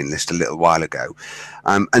developers mailing list, a little while ago,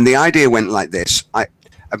 and the idea went like this. I've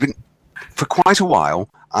been for quite a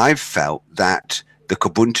while. I've felt that the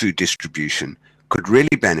Kubuntu distribution could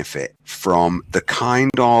really benefit from the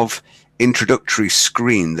kind of introductory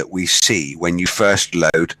screen that we see when you first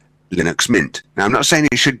load Linux Mint. Now, I'm not saying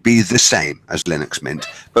it should be the same as Linux Mint,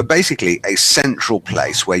 but basically a central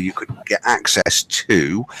place where you could get access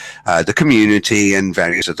to the community and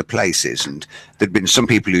various other places. And there'd been some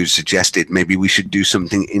people who suggested maybe we should do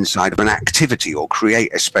something inside of an activity or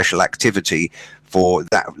create a special activity for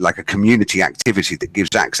that, like a community activity that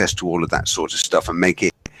gives access to all of that sort of stuff and make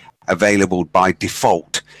it available by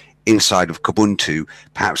default inside of Kubuntu,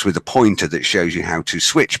 perhaps with a pointer that shows you how to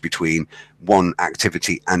switch between one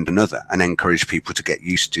activity and another and encourage people to get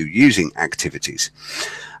used to using activities.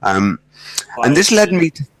 And this led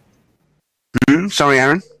me to... Sorry,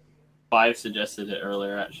 Aaron? Clive suggested it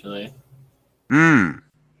earlier, actually.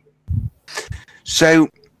 So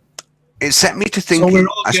it set me to thinking... So we're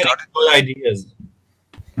all getting good ideas.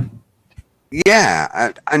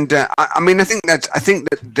 Yeah, I mean, I think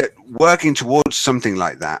that working towards something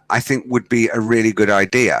like that, I think would be a really good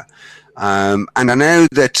idea. And I know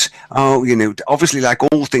that, obviously, like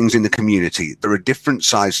all things in the community, there are different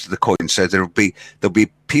sides to the coin. So there'll be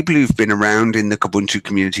people who've been around in the Kubuntu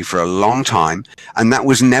community for a long time, and that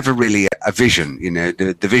was never really a vision.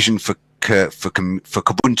 The vision for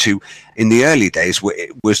Kubuntu in the early days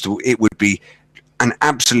it would be an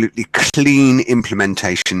absolutely clean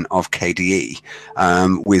implementation of KDE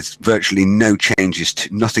with virtually no changes,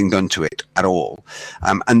 nothing done to it at all.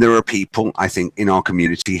 And there are people, I think, in our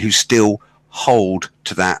community who still hold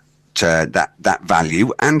to that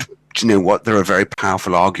value. And do you know what? There are very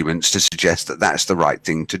powerful arguments to suggest that that's the right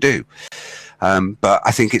thing to do. But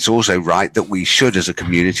I think it's also right that we should, as a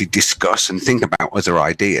community, discuss and think about other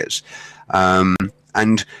ideas. And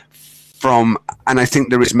I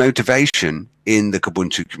think there is motivation in the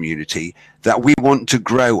Kubuntu community that we want to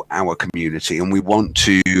grow our community and we want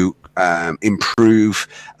to improve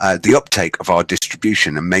the uptake of our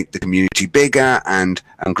distribution and make the community bigger and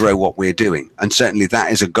grow what we're doing. And certainly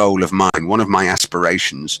that is a goal of mine. One of my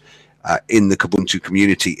aspirations in the Kubuntu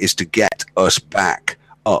community is to get us back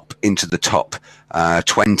up into the top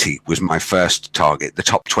 20 was my first target, the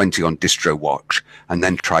top 20 on DistroWatch, and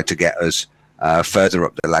then try to get us further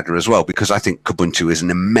up the ladder as well, because I think Kubuntu is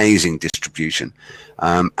an amazing distribution.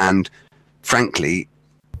 And frankly,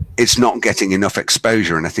 it's not getting enough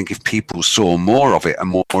exposure. And I think if people saw more of it and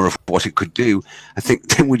more of what it could do, I think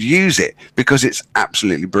they would use it because it's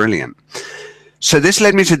absolutely brilliant. So this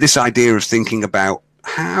led me to this idea of thinking about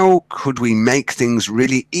how could we make things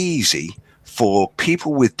really easy for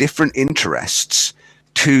people with different interests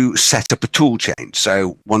to set up a tool chain.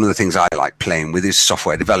 So one of the things I like playing with is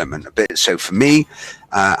software development a bit. So for me,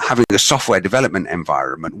 having a software development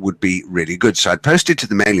environment would be really good. So I'd posted to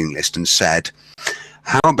the mailing list and said,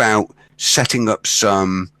 how about setting up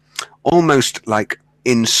some almost like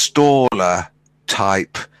installer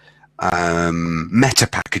type meta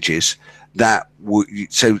packages that would,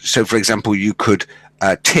 so for example, you could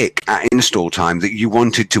tick at install time that you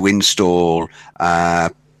wanted to install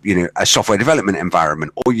a software development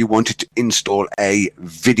environment, or you wanted to install a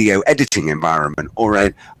video editing environment, or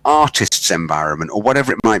an artist's environment, or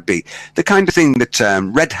whatever it might be. The kind of thing that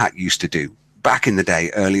Red Hat used to do back in the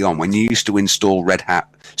day, early on, when you used to install Red Hat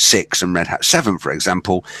 6 and Red Hat 7, for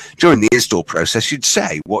example. During the install process, you'd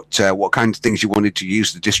say what kind of things you wanted to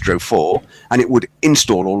use the distro for, and it would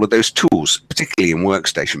install all of those tools, particularly in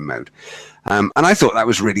workstation mode. And I thought that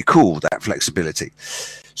was really cool, that flexibility.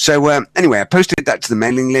 So anyway, I posted that to the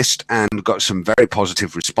mailing list and got some very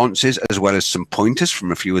positive responses, as well as some pointers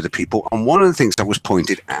from a few other people. And one of the things I was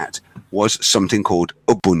pointed at was something called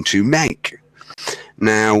Ubuntu Make.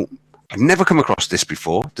 Now, I've never come across this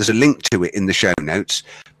before. There's a link to it in the show notes,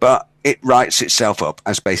 but it writes itself up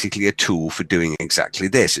as basically a tool for doing exactly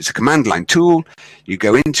this. It's a command line tool. You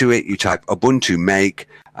go into it, you type Ubuntu Make,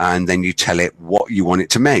 and then you tell it what you want it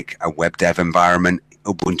to make: a web dev environment,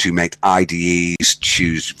 Ubuntu Make IDEs,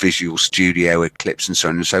 choose Visual Studio, Eclipse, and so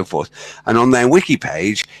on and so forth. And on their wiki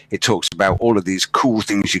page, it talks about all of these cool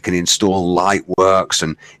things you can install, Lightworks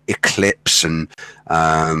and Eclipse, and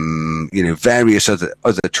various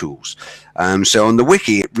other tools. So on the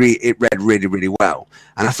wiki, it read really, really well.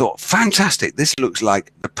 And I thought, fantastic, this looks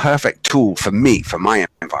like the perfect tool for me, for my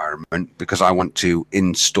environment, because I want to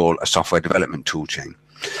install a software development toolchain.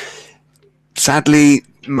 Sadly,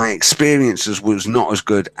 my experiences was not as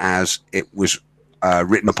good as it was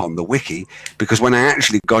written up on the wiki, because when I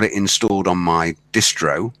actually got it installed on my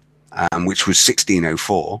distro, which was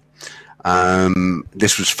 1604,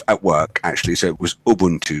 this was at work actually, so it was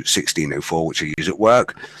Ubuntu 1604, which I use at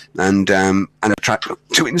work, and I tried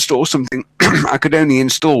to install something. I could only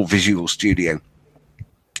install Visual Studio,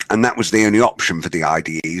 and that was the only option for the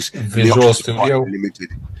IDEs. Visual Studio.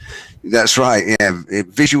 Limited. That's right, yeah.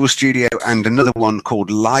 Visual Studio and another one called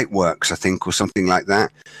Lightworks, I think, or something like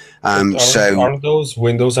that. Are those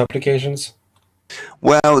Windows applications?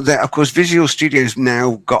 Well, of course, Visual Studio's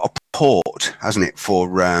now got a port, hasn't it? For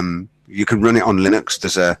you can run it on Linux. They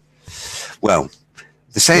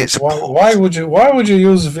say it's a port. Why would you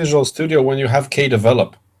use Visual Studio when you have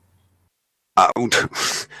KDevelop?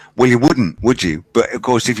 Well, you wouldn't, would you? But of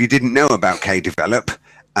course, if you didn't know about KDevelop,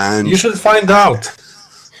 and you should find out.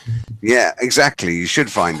 Yeah, exactly. You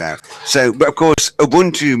should find out. So, but of course,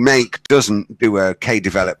 Ubuntu Make doesn't do a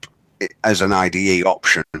KDevelop as an IDE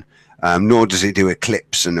option, nor does it do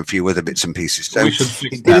Eclipse and a few other bits and pieces. So we should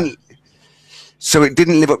fix that. So it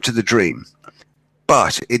didn't live up to the dream.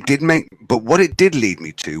 But what it did lead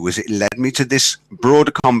me to was it led me to this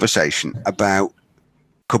broader conversation about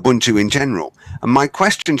Kubuntu in general. And my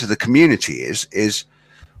question to the community is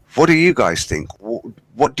what do you guys think?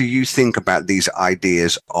 What do you think about these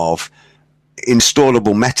ideas of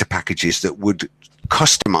installable meta packages that would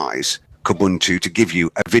customize Kubuntu to give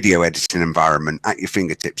you a video editing environment at your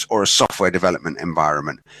fingertips, or a software development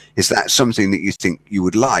environment? Is that something that you think you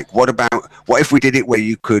would like? What if we did it where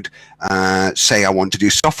you could say, I want to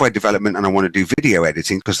do software development and I want to do video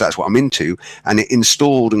editing because that's what I'm into, and it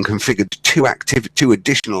installed and configured two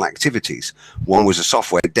additional activities. One was a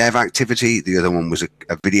software dev activity, the other one was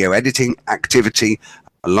a video editing activity,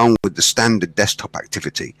 along with the standard desktop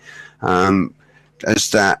activity.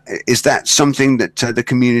 Is that something that the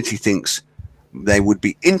community thinks they would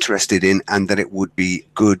be interested in, and that it would be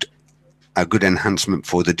a good enhancement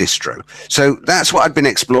for the distro? So that's what I've been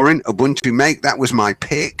exploring. Ubuntu Make, that was my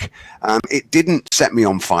pick. It didn't set me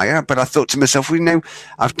on fire, but I thought to myself,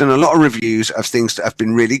 I've done a lot of reviews of things that have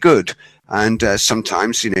been really good, and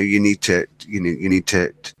sometimes you need to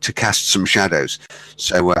cast some shadows.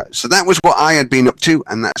 So that was what I had been up to,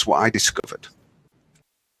 and that's what I discovered.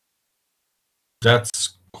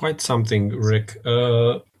 That's quite something, Rick.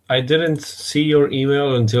 I didn't see your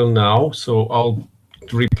email until now, so I'll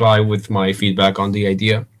reply with my feedback on the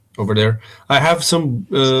idea over there. I have some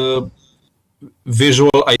visual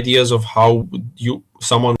ideas of how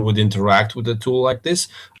someone would interact with a tool like this.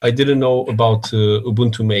 I didn't know about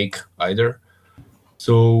Ubuntu Make either,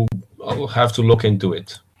 so I'll have to look into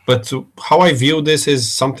it. But how I view this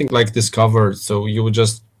is something like Discover. So you would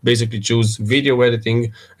just basically choose video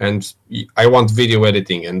editing, and I want video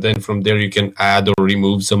editing, and then from there you can add or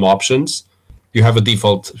remove some options. You have a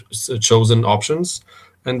default chosen options,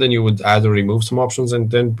 and then you would add or remove some options, and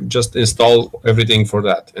then just install everything for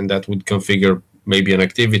that, and that would configure maybe an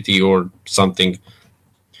activity or something.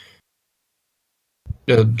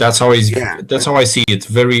 That's how I see it.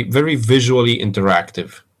 Very, very visually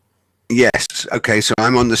interactive. Yes. Okay. So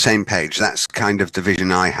I'm on the same page. That's kind of the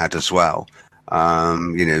vision I had as well.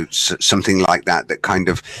 something like that kind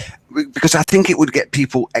of, because I think it would get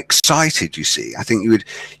people excited. You see, I think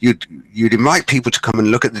you'd invite people to come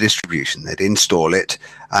and look at the distribution. They'd install it,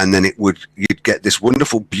 and then you'd get this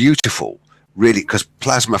wonderful, beautiful, really, because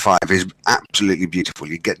Plasma 5 is absolutely beautiful.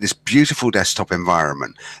 You get this beautiful desktop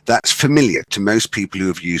environment that's familiar to most people who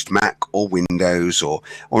have used Mac or Windows or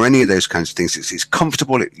any of those kinds of things. It's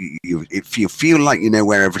comfortable. You feel like you know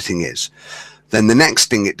where everything is. Then the next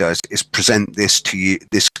thing it does is present this to you,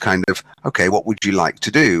 this kind of, okay, what would you like to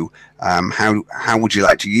do? How would you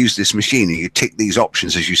like to use this machine? And you tick these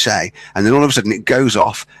options, as you say, and then all of a sudden it goes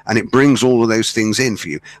off and it brings all of those things in for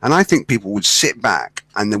you. And I think people would sit back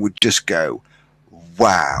and they would just go,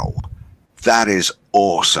 wow, that is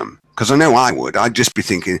awesome. Because I know I would. I'd just be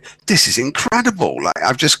thinking, this is incredible. Like,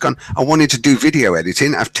 I've just gone, I wanted to do video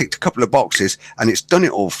editing. I've ticked a couple of boxes and it's done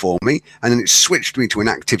it all for me. And then it switched me to an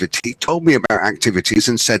activity, told me about activities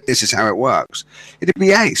and said, this is how it works. It'd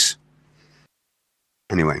be ace.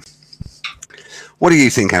 Anyway, what do you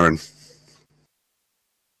think, Aaron?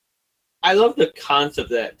 I love the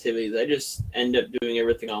concept of activities. I just end up doing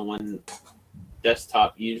everything on one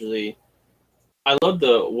desktop usually. I love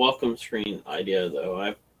the welcome screen idea,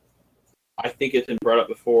 though. I think it's been brought up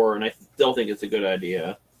before, and I still think it's a good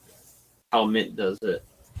idea how Mint does it.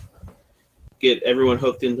 Get everyone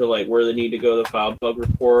hooked into like where they need to go to file bug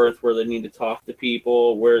reports, where they need to talk to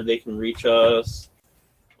people, where they can reach us,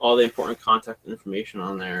 all the important contact information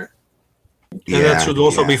on there. And that should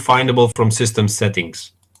also be findable from system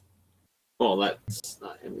settings. Well, that's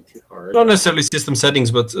not going to be too hard. Not necessarily system settings,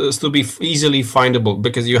 but still be easily findable,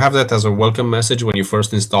 because you have that as a welcome message when you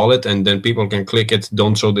first install it, and then people can click it,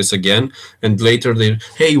 don't show this again, and later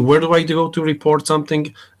hey, where do I go to report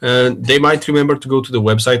something? They might remember to go to the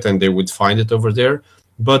website and they would find it over there,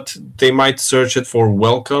 but they might search it for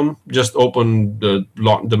welcome, just open the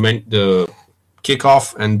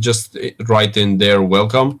kickoff and just write in there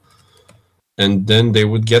welcome. And then they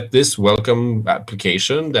would get this welcome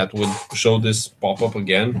application that would show this pop-up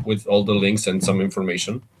again with all the links and some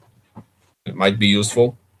information. It might be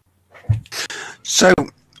useful. So,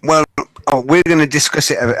 well, we're going to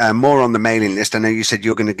discuss it more on the mailing list. I know you said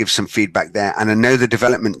you're going to give some feedback there. And I know the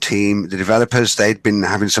development team, the developers, they'd been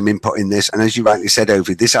having some input in this. And as you rightly said,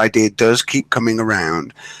 Ovi, this idea does keep coming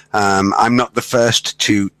around. I'm not the first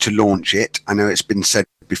to launch it. I know it's been said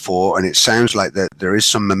before, and it sounds like that there is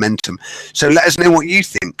some momentum. So let us know what you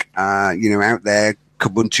think, out there,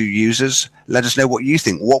 Kubuntu users. Let us know what you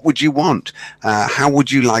think. What would you want? How would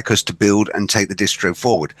you like us to build and take the distro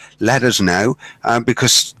forward? Let us know,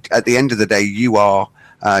 because at the end of the day, you are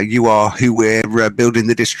who we're building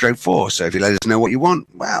the distro for. So if you let us know what you want,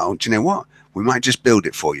 well, do you know what? We might just build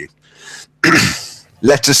it for you.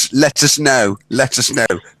 Let us know. Let us know.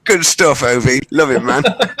 Good stuff, Ovi. Love it, man.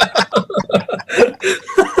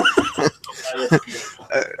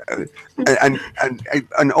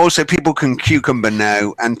 And also people can cucumber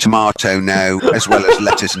no and tomato no, as well as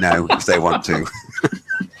lettuce no if they want to.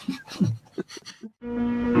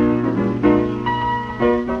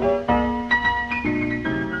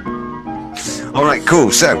 All right,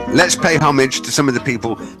 cool. So let's pay homage to some of the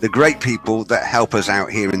people, the great people that help us out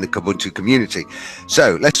here in the Kubuntu community.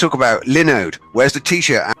 So let's talk about Linode. Where's the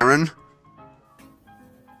t-shirt, Aaron?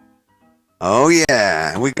 Oh,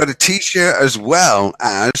 yeah. We got a t-shirt as well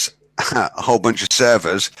as a whole bunch of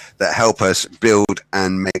servers that help us build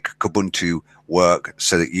and make Kubuntu work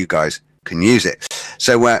so that you guys can use it.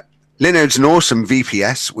 So Linode's an awesome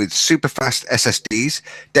VPS with super fast SSDs,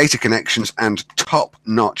 data connections, and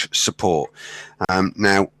top-notch support.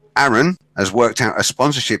 Now, Aaron has worked out a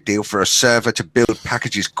sponsorship deal for a server to build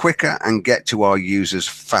packages quicker and get to our users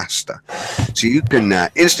faster. So you can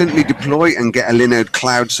instantly deploy and get a Linode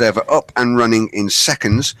cloud server up and running in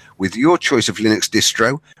seconds with your choice of Linux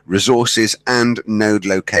distro, resources, and node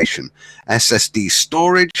location. SSD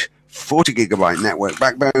storage, 40 gigabyte network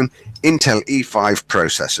backbone, Intel E5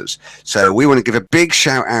 processors. So we want to give a big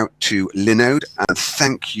shout out to Linode and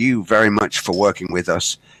thank you very much for working with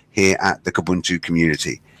us here at the Kubuntu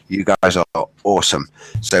community. You guys are awesome.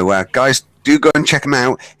 So guys, do go and check them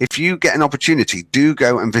out. If you get an opportunity, do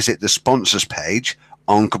go and visit the sponsors page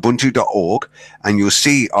on kubuntu.org and you'll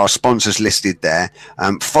see our sponsors listed there.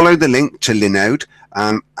 Follow the link to Linode.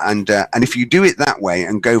 And if you do it that way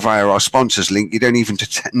and go via our sponsors link, you don't even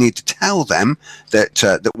need to tell them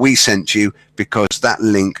that we sent you, because that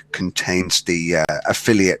link contains the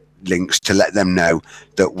affiliate links to let them know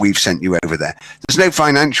that we've sent you over there. There's no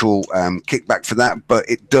financial kickback for that, but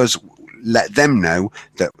it does let them know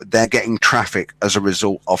that they're getting traffic as a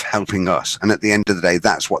result of helping us. And at the end of the day,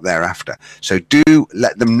 that's what they're after. So do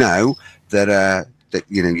let them know that that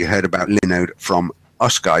you heard about Linode from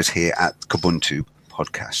us guys here at Kubuntu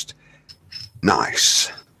Podcast.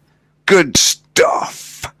 Nice. Good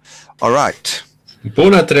stuff. All right.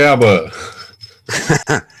 Bună treabă.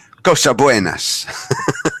 Cosa buenas.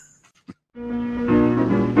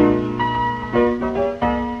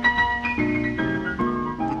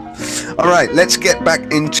 All right, let's get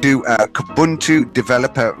back into Kubuntu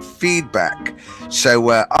developer feedback.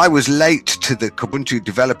 So I was late to the Kubuntu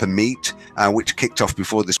developer meet, which kicked off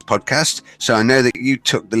before this podcast. So I know that you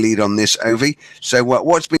took the lead on this, Ovi. So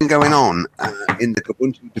what's been going on in the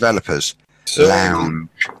Kubuntu developers lounge?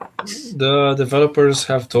 The developers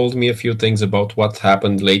have told me a few things about what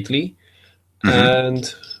happened lately.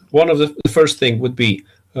 And one of the first thing would be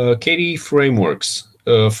KDE frameworks.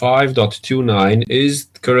 5.29 is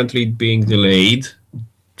currently being delayed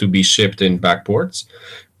to be shipped in backports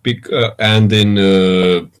and in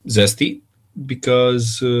Zesty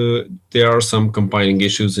because there are some compiling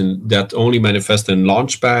issues that only manifest in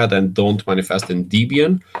Launchpad and don't manifest in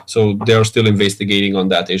Debian. So they're still investigating on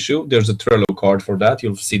that issue. There's a Trello card for that.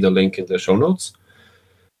 You'll see the link in the show notes.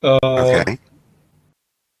 Okay.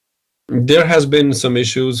 There has been some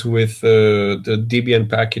issues with the Debian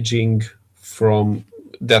packaging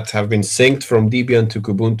that have been synced from Debian to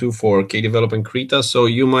Kubuntu for Kdevelop and Krita, so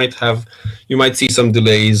you might see some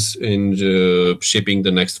delays in shipping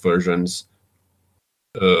the next versions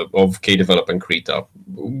of Kdevelop and Krita.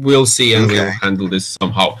 We'll see, and we'll handle this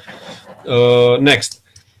somehow. Next,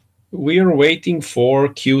 we are waiting for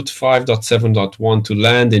Qt 5.7.1 to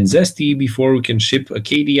land in Zesty before we can ship a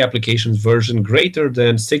KDE applications version greater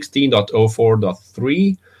than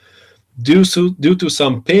 16.04.3. Due to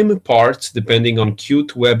some PIM parts depending on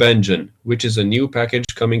Qt Web Engine, which is a new package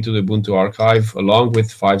coming to the Ubuntu archive along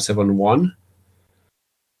with 5.7.1.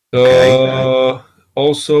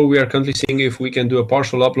 Also, we are currently seeing if we can do a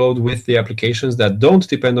partial upload with the applications that don't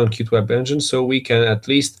depend on Qt Web Engine, so we can at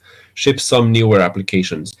least ship some newer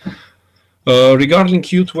applications. Regarding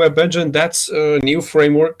Qt Web Engine, that's a new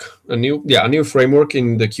framework, a new framework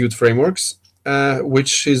in the Qt frameworks,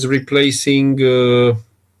 which is replacing.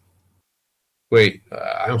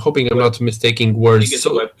 I'm hoping I'm not mistaking words. I think it's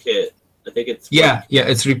WebKit. I think it's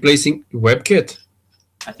it's replacing WebKit.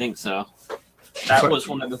 I think so. That was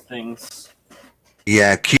one of the things.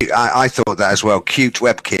 Yeah, I thought that as well. Qt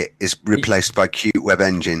WebKit is replaced by Qt Web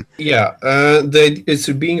Engine. Yeah, it's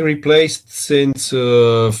being replaced since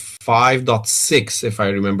 5.6, if I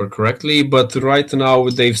remember correctly. But right now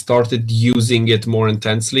they've started using it more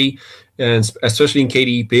intensely. And especially in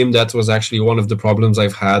KDE PIM, that was actually one of the problems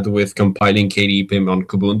I've had with compiling KDE PIM on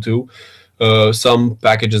Kubuntu. Some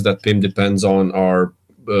packages that PIM depends on are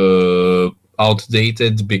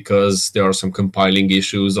outdated because there are some compiling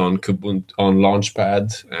issues on Kubuntu, on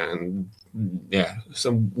Launchpad, and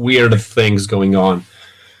some weird things going on.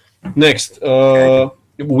 Next,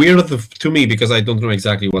 weird to me because I don't know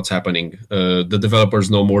exactly what's happening. The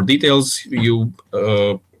developers know more details.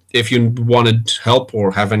 If you wanted help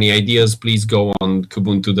or have any ideas, please go on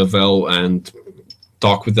Kubuntu Devel and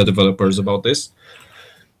talk with the developers about this.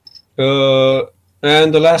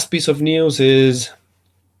 And the last piece of news is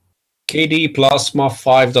KDE Plasma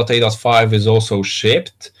 5.8.5 is also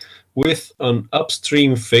shipped with an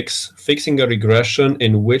upstream fixing a regression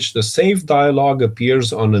in which the save dialog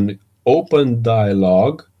appears on an open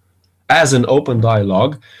dialog,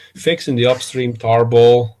 fixing the upstream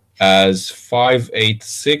tarball as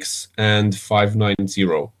 586 and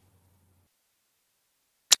 590.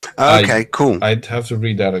 Okay, cool. I'd have to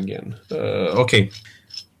read that again. Okay.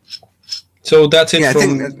 So that's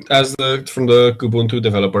it from the Kubuntu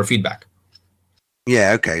developer feedback.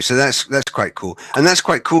 Yeah, okay. So that's quite cool. And that's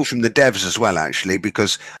quite cool from the devs as well, actually,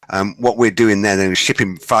 because what we're doing there then is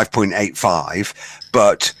shipping 5.85,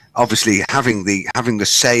 but obviously having the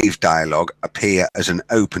save dialog appear as an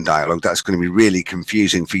open dialog, that's going to be really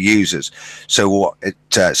confusing for users. So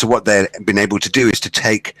what they've been able to do is to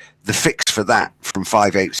take the fix for that from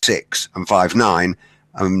 586 and 59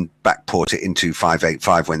 and backport it into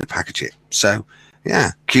 585 when they package it. So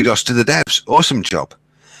yeah, kudos to the devs. Awesome job.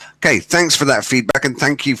 Okay, thanks for that feedback, and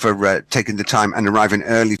thank you for taking the time and arriving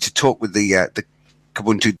early to talk with the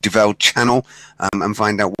Kubuntu Devel channel and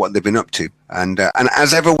find out what they've been up to. And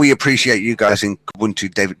as ever, we appreciate you guys in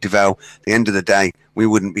Kubuntu Devel. At the end of the day, we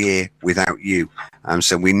wouldn't be here without you.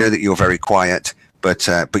 So we know that you're very quiet, but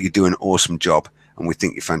you do an awesome job, and we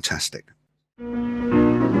think you're fantastic.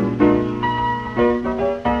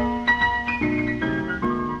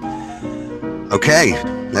 Okay,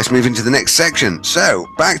 let's move into the next section. So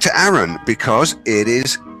back to Aaron, because it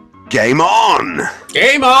is game on.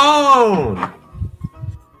 Game on.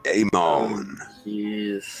 Game on.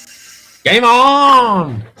 Yes. Game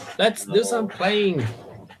on! Let's do some playing.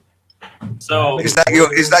 So Is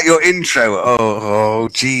that your intro? Oh,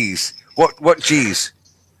 geez. What G's?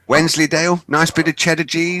 Wensleydale? Nice bit of cheddar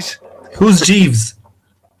G's? Who's Jeeves?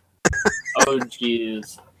 oh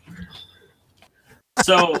jeez.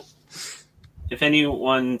 So if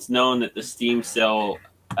anyone's known that the Steam sale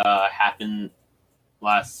happened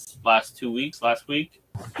last week.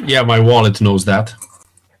 Yeah, my wallet knows that.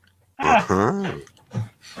 Uh-huh.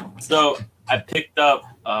 So I picked up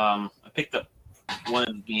one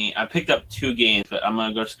of the game. I picked up 2 games, but I'm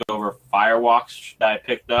gonna just go over Firewatch that I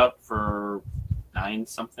picked up for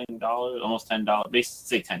 $9-something, almost $10,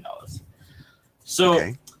 basically $10. So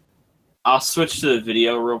Okay. I'll switch to the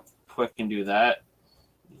video real quick and do that.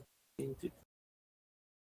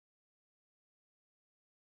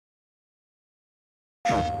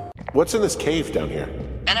 What's in this cave down here?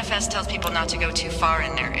 NFS tells people not to go too far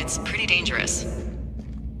in there. It's pretty dangerous.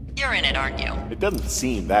 You're in it, aren't you? It doesn't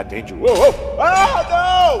seem that dangerous. Whoa, whoa! Ah,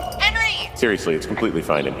 no! Henry! Seriously, it's completely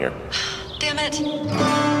fine in here. Damn it.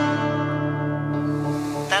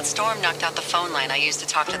 That storm knocked out the phone line I used to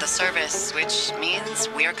talk to the service, which means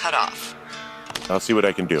we're cut off. I'll see what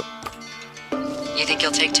I can do. You think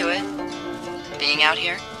you'll take to it? Being out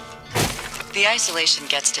here? The isolation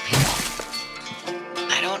gets to people.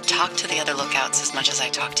 I don't talk to the other lookouts as much as I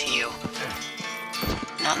talk to you.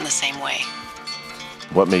 Not in the same way.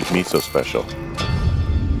 What makes me so special?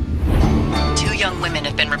 2 young women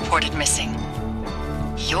have been reported missing.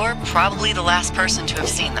 You're probably the last person to have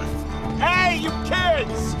seen them. Hey, you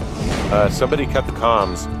kids! Somebody cut the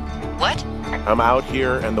comms. What? I'm out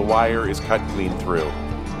here and the wire is cut clean through.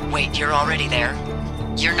 Wait, you're already there?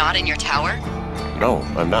 You're not in your tower? No,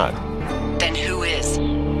 I'm not. Then who is?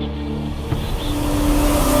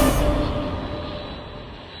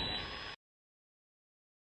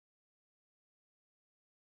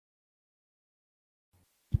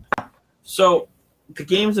 So the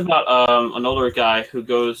game's about an older guy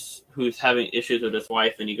who's having issues with his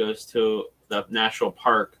wife, and he goes to the national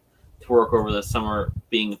park to work over the summer,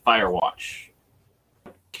 being Firewatch.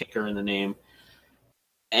 Kicker in the name.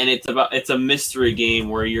 And it's a mystery game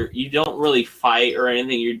where you don't really fight or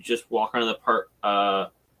anything. You just walk around the park,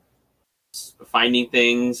 finding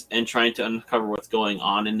things and trying to uncover what's going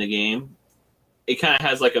on in the game. It kind of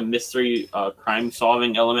has like a mystery, crime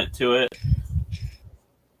solving element to it.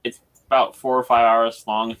 It's about 4 or 5 hours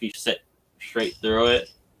long if you sit straight through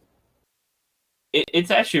it.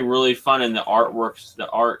 It's actually really fun, and the art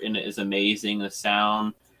in it is amazing. The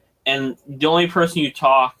sound. And the only person you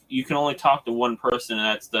can only talk to one person, and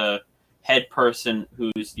that's the head person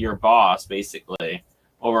who's your boss, basically,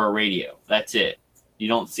 over a radio. That's it. You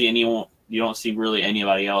don't see anyone. You don't see really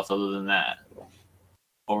anybody else other than that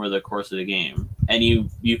over the course of the game. And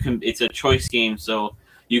you can. It's a choice game, so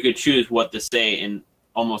you could choose what to say in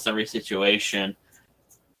almost every situation.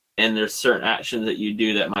 And there's certain actions that you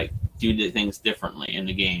do that might do the things differently in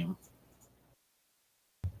the game.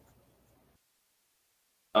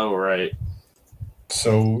 Oh, right.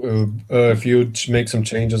 So if you make some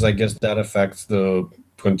changes, I guess that affects the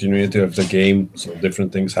continuity of the game. So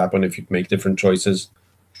different things happen if you make different choices.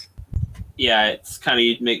 Yeah, it's kind of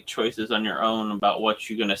you make choices on your own about what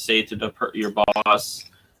you're going to say to your boss,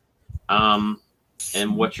 and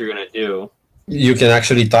what you're going to do. You can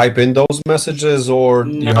actually type in those messages, or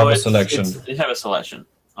you have a selection? You have a selection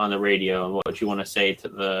on the radio and what you want to say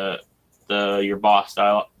to your boss,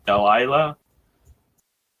 Delilah.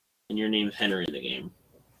 And your name's Henry in the game.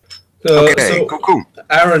 Okay, cool.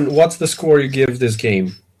 Aaron, what's the score you give this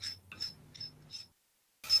game?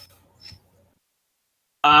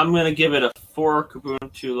 I'm going to give it a 4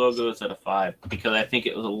 Kubuntu logos out of 5 because I think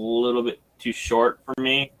it was a little bit too short for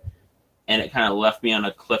me, and it kind of left me on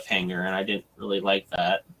a cliffhanger, and I didn't really like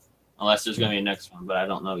that. Unless there's going to be a next one, but I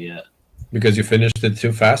don't know yet. Because you finished it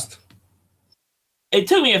too fast? It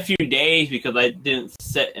took me a few days because I didn't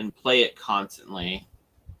sit and play it constantly.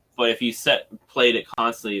 But if you played it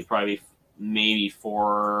constantly, it'd probably be maybe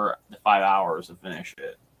 4 to 5 hours to finish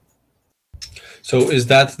it. So is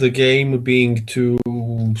that the game being too,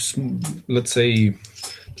 let's say,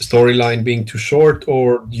 the storyline being too short,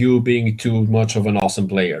 or you being too much of an awesome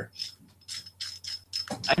player?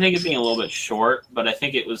 I think it being a little bit short, but I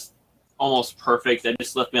think it was almost perfect. It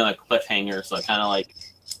just left me on a cliffhanger, so I kind of like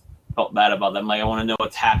felt bad about them. Like I want to know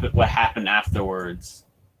what happened afterwards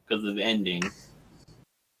because of the ending.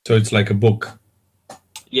 So it's like a book.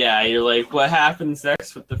 Yeah, you're like, what happens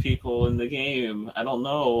next with the people in the game? I don't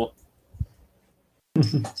know.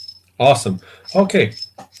 Awesome. Okay.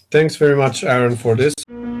 Thanks very much, Aaron, for this.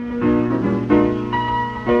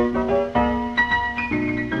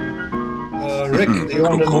 Rick, do you you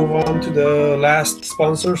want to move on to the last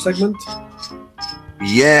sponsor segment?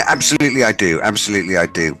 Yeah, absolutely I do.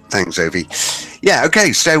 Thanks, Ovi. Yeah,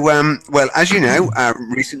 okay. So, well, as you know,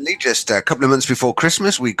 recently, just a couple of months before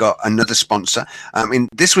Christmas, we got another sponsor.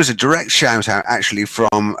 This was a direct shout out, actually,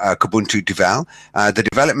 from Kubuntu Devel. The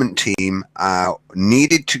development team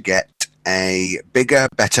needed to get a bigger,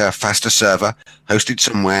 better, faster server hosted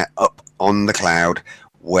somewhere up on the cloud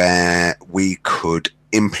where we could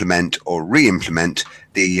implement or re-implement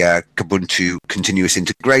the Kubuntu continuous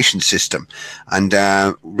integration system. And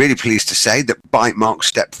really pleased to say that ByteMark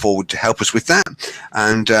stepped forward to help us with that.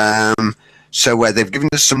 And so they've given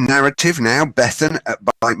us some narrative now. Bethan at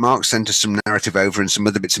ByteMark sent us some narrative over and some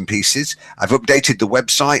other bits and pieces. I've updated the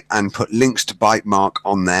website and put links to ByteMark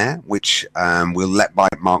on there, which will let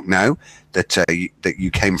ByteMark know that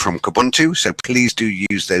you came from Kubuntu. So please do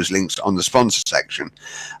use those links on the sponsor section.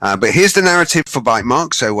 But here's the narrative for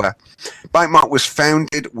ByteMark. So ByteMark was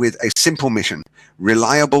founded with a simple mission: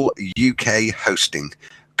 reliable UK hosting.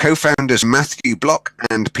 Co-founders Matthew Block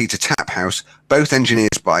and Peter Taphouse, both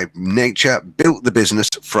engineers by nature, built the business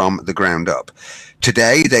from the ground up.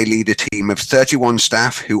 Today, they lead a team of 31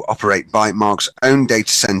 staff who operate ByteMark's own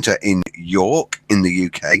data center in York in the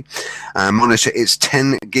UK, monitor its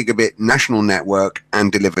 10 gigabit national network,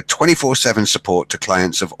 and deliver 24/7 support to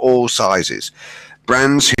clients of all sizes.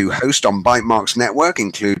 Brands who host on ByteMark's network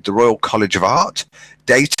include the Royal College of Art,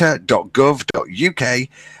 data.gov.uk,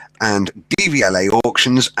 and DVLA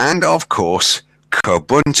auctions, and of course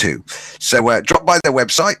Kubuntu. So drop by their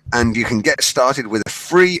website and you can get started with a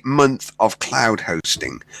free month of cloud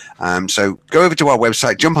hosting. So go over to our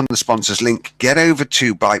website, jump on the sponsors link, get over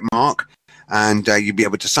to ByteMark, and you'll be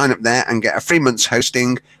able to sign up there and get a free month's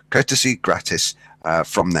hosting, courtesy gratis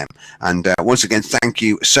from them. And once again, thank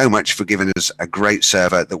you so much for giving us a great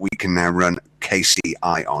server that we can now run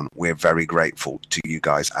KCI on. We're very grateful to you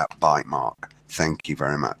guys at ByteMark. Thank you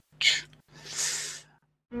very much.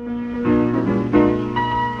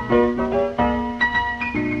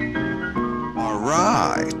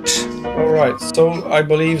 All right. So I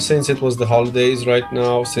believe since it was the holidays right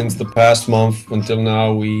now, since the past month until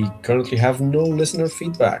now, we currently have no listener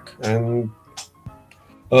feedback. And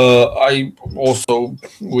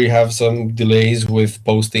we have some delays with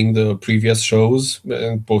posting the previous shows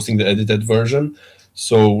and posting the edited version.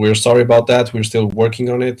 So we're sorry about that. We're still working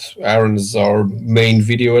on it. Aaron is our main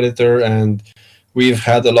video editor, and we've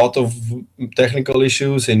had a lot of technical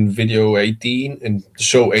issues in video 18 and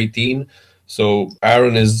show 18. So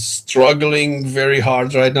Aaron is struggling very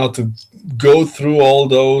hard right now to go through all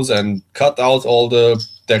those and cut out all the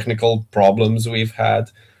technical problems we've had.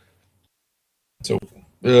 So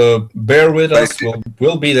bear with us.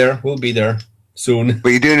 We'll be there. We'll be there soon.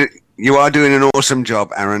 But you are doing an awesome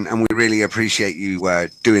job, Aaron, and we really appreciate you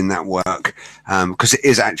doing that work, because it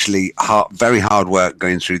is actually very hard work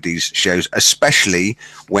going through these shows, especially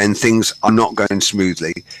when things are not going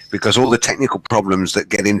smoothly, because all the technical problems that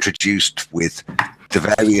get introduced with the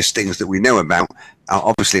various things that we know about,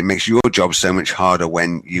 obviously it makes your job so much harder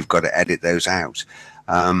when you've got to edit those out.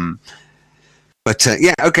 But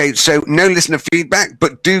yeah, okay, so no listener feedback,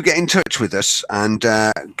 but do get in touch with us and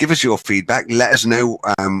give us your feedback. Let us know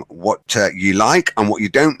what you like and what you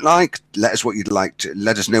don't like. Let us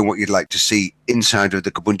know what you'd like to see inside of the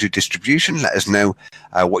Kubuntu distribution. Let us know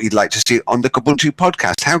what you'd like to see on the Kubuntu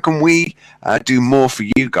podcast. How can we do more for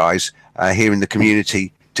you guys here in the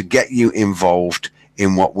community to get you involved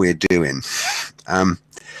in what we're doing?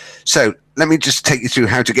 So let me just take you through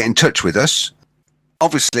how to get in touch with us.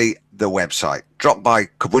 Obviously, the website. Drop by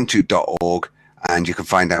kubuntu.org and you can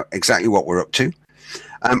find out exactly what we're up to.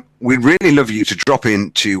 We'd really love you to drop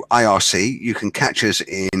into IRC. You can catch us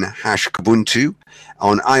in #Kubuntu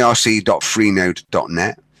on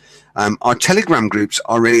irc.freenode.net. Our Telegram groups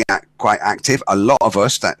are really quite active. A lot of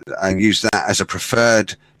us that use that as a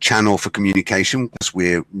preferred channel for communication, because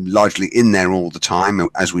we're largely in there all the time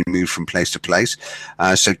as we move from place to place.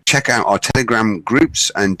 So check out our Telegram groups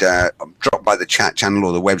and drop by the chat channel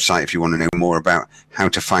or the website if you want to know more about how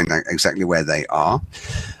to find out exactly where they are.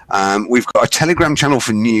 We've got a Telegram channel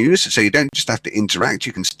for news, so you don't just have to interact.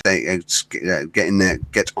 You can get in there,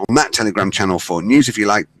 get on that Telegram channel for news if you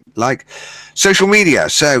like. Social media,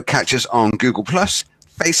 so catch us on Google+,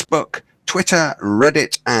 Facebook, Twitter,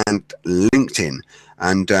 Reddit, and LinkedIn.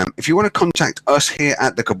 And if you want to contact us here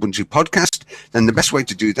at the Kubuntu Podcast, then the best way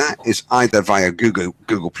to do that is either via Google+,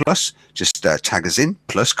 just tag us in,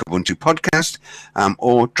 plus Kubuntu Podcast,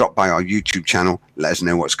 or drop by our YouTube channel, let us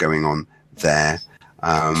know what's going on there.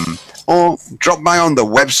 Or drop by on the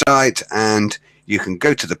website and you can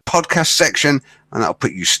go to the podcast section and that'll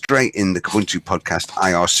put you straight in the Kubuntu Podcast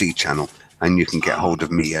IRC channel and you can get hold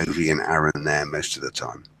of me, Ovi, and Aaron there most of the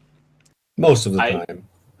time. Most of the time.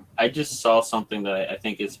 I just saw something that I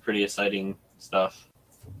think is pretty exciting stuff.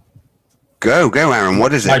 Go, Aaron.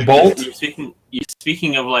 What is it? My bolt? You're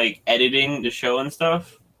speaking of like editing the show and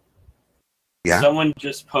stuff. Yeah. Someone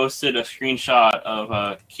just posted a screenshot of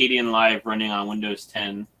Cadian Live running on Windows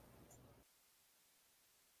 10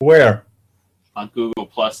 Where? on Google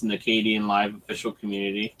Plus in the Cadian Live official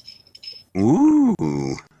community.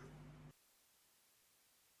 Ooh.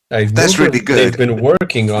 That's really good. They've been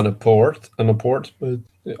working on a port, but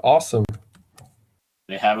awesome.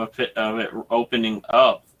 They have a bit of it open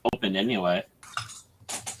anyway.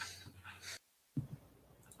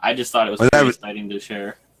 I just thought it was pretty exciting to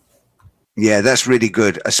share. Yeah, that's really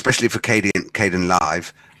good, especially for Caden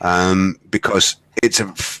Live, because it's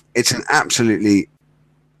an absolutely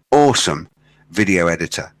awesome video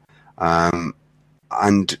editor, and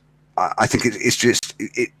I think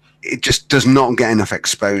it just does not get enough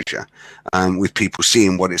exposure with people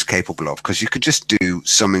seeing what it's capable of, because you could just do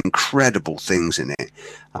some incredible things in it.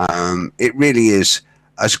 It really is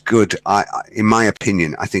as good, in my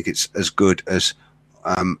opinion. I think it's as good as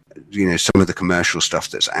some of the commercial stuff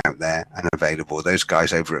that's out there and available. Those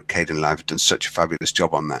guys over at Caden Live have done such a fabulous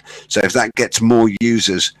job on that. So if that gets more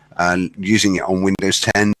users using it on Windows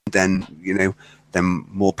 10, then then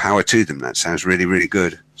more power to them. That sounds really, really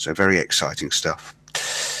good. So very exciting stuff.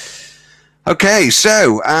 Okay,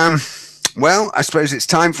 so well, I suppose it's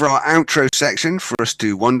time for our outro section for us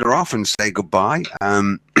to wander off and say goodbye.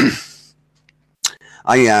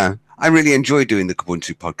 I really enjoy doing the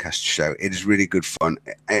Kubuntu Podcast show. It is really good fun.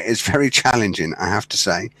 It's very challenging, I have to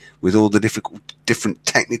say, with all the different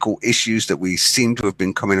technical issues that we seem to have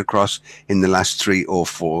been coming across in the last 3 or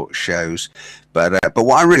 4 shows. But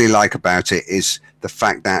what I really like about it is the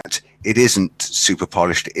fact that it isn't super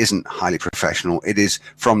polished, it isn't highly professional, it is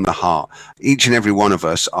from the heart. Each and every one of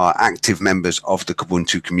us are active members of the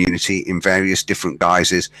Kubuntu community in various different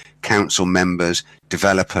guises: council members,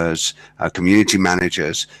 developers, community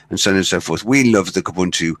managers, and so on and so forth. We love the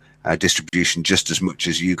Kubuntu distribution just as much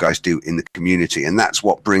as you guys do in the community, and that's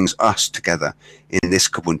what brings us together in this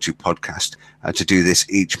Kubuntu podcast to do this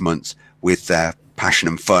each month with passion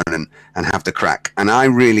and fun and have the crack. And I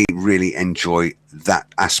really, really enjoy that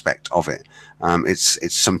aspect of it.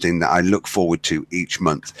 It's something that I look forward to each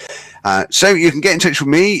month. So you can get in touch with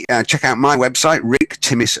me. Check out my website,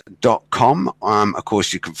 ricktimmis.com. Of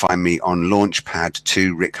course, you can find me on Launchpad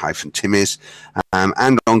 2, Rick-Timmis,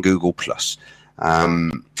 and on Google+.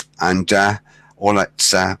 All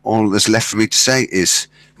that's left for me to say is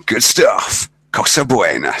good stuff. Cosa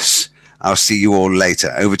buenas. I'll see you all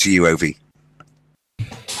later. Over to you, Ovi.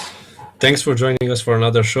 Thanks for joining us for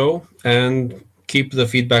another show, and keep the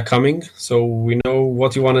feedback coming so we know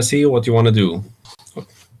what you want to see, what you want to do.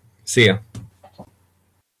 See ya.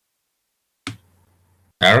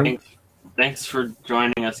 Aaron? Thanks for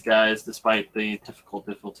joining us, guys, despite the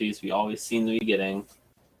difficulties we always seem to be getting.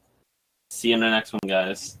 See you in the next one,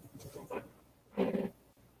 guys.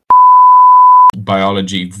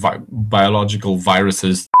 Biological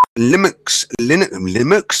viruses. Linux.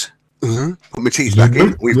 Put my teeth back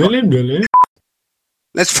in.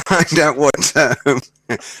 Let's find out what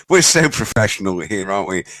we're so professional here, aren't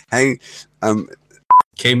we? Hey,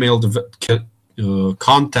 Kmail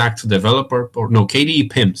contact developer KDE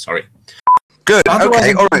PIM. Sorry. Good.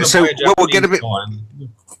 Okay. All right. So we'll get a bit.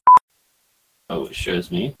 Oh, it shows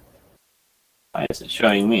me. Why is it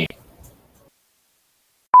showing me?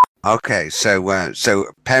 Okay. So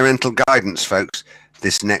parental guidance, folks.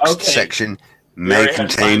 This next section may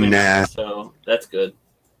contain. So that's good.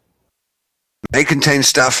 May contain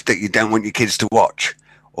stuff that you don't want your kids to watch,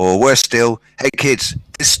 or worse still, hey kids,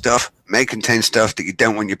 this stuff may contain stuff that you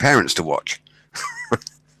don't want your parents to watch.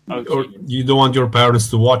 Or you don't want your parents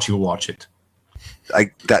to watch, you watch it.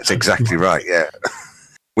 That's exactly right. Yeah,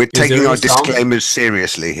 we're taking our disclaimers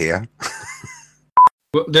seriously here.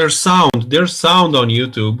 Well, there's sound on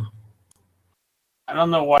YouTube. I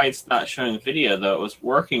don't know why it's not showing video though. It was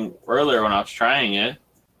working earlier when I was trying it.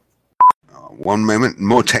 One moment,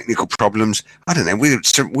 more technical problems. I don't know. We're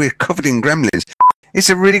covered in gremlins. It's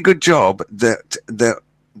a really good job that the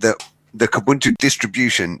Kubuntu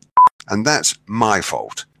distribution, and that's my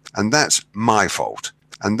fault. And that's my fault.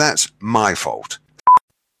 And that's my fault.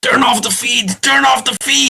 Turn off the feed. Turn off the feed.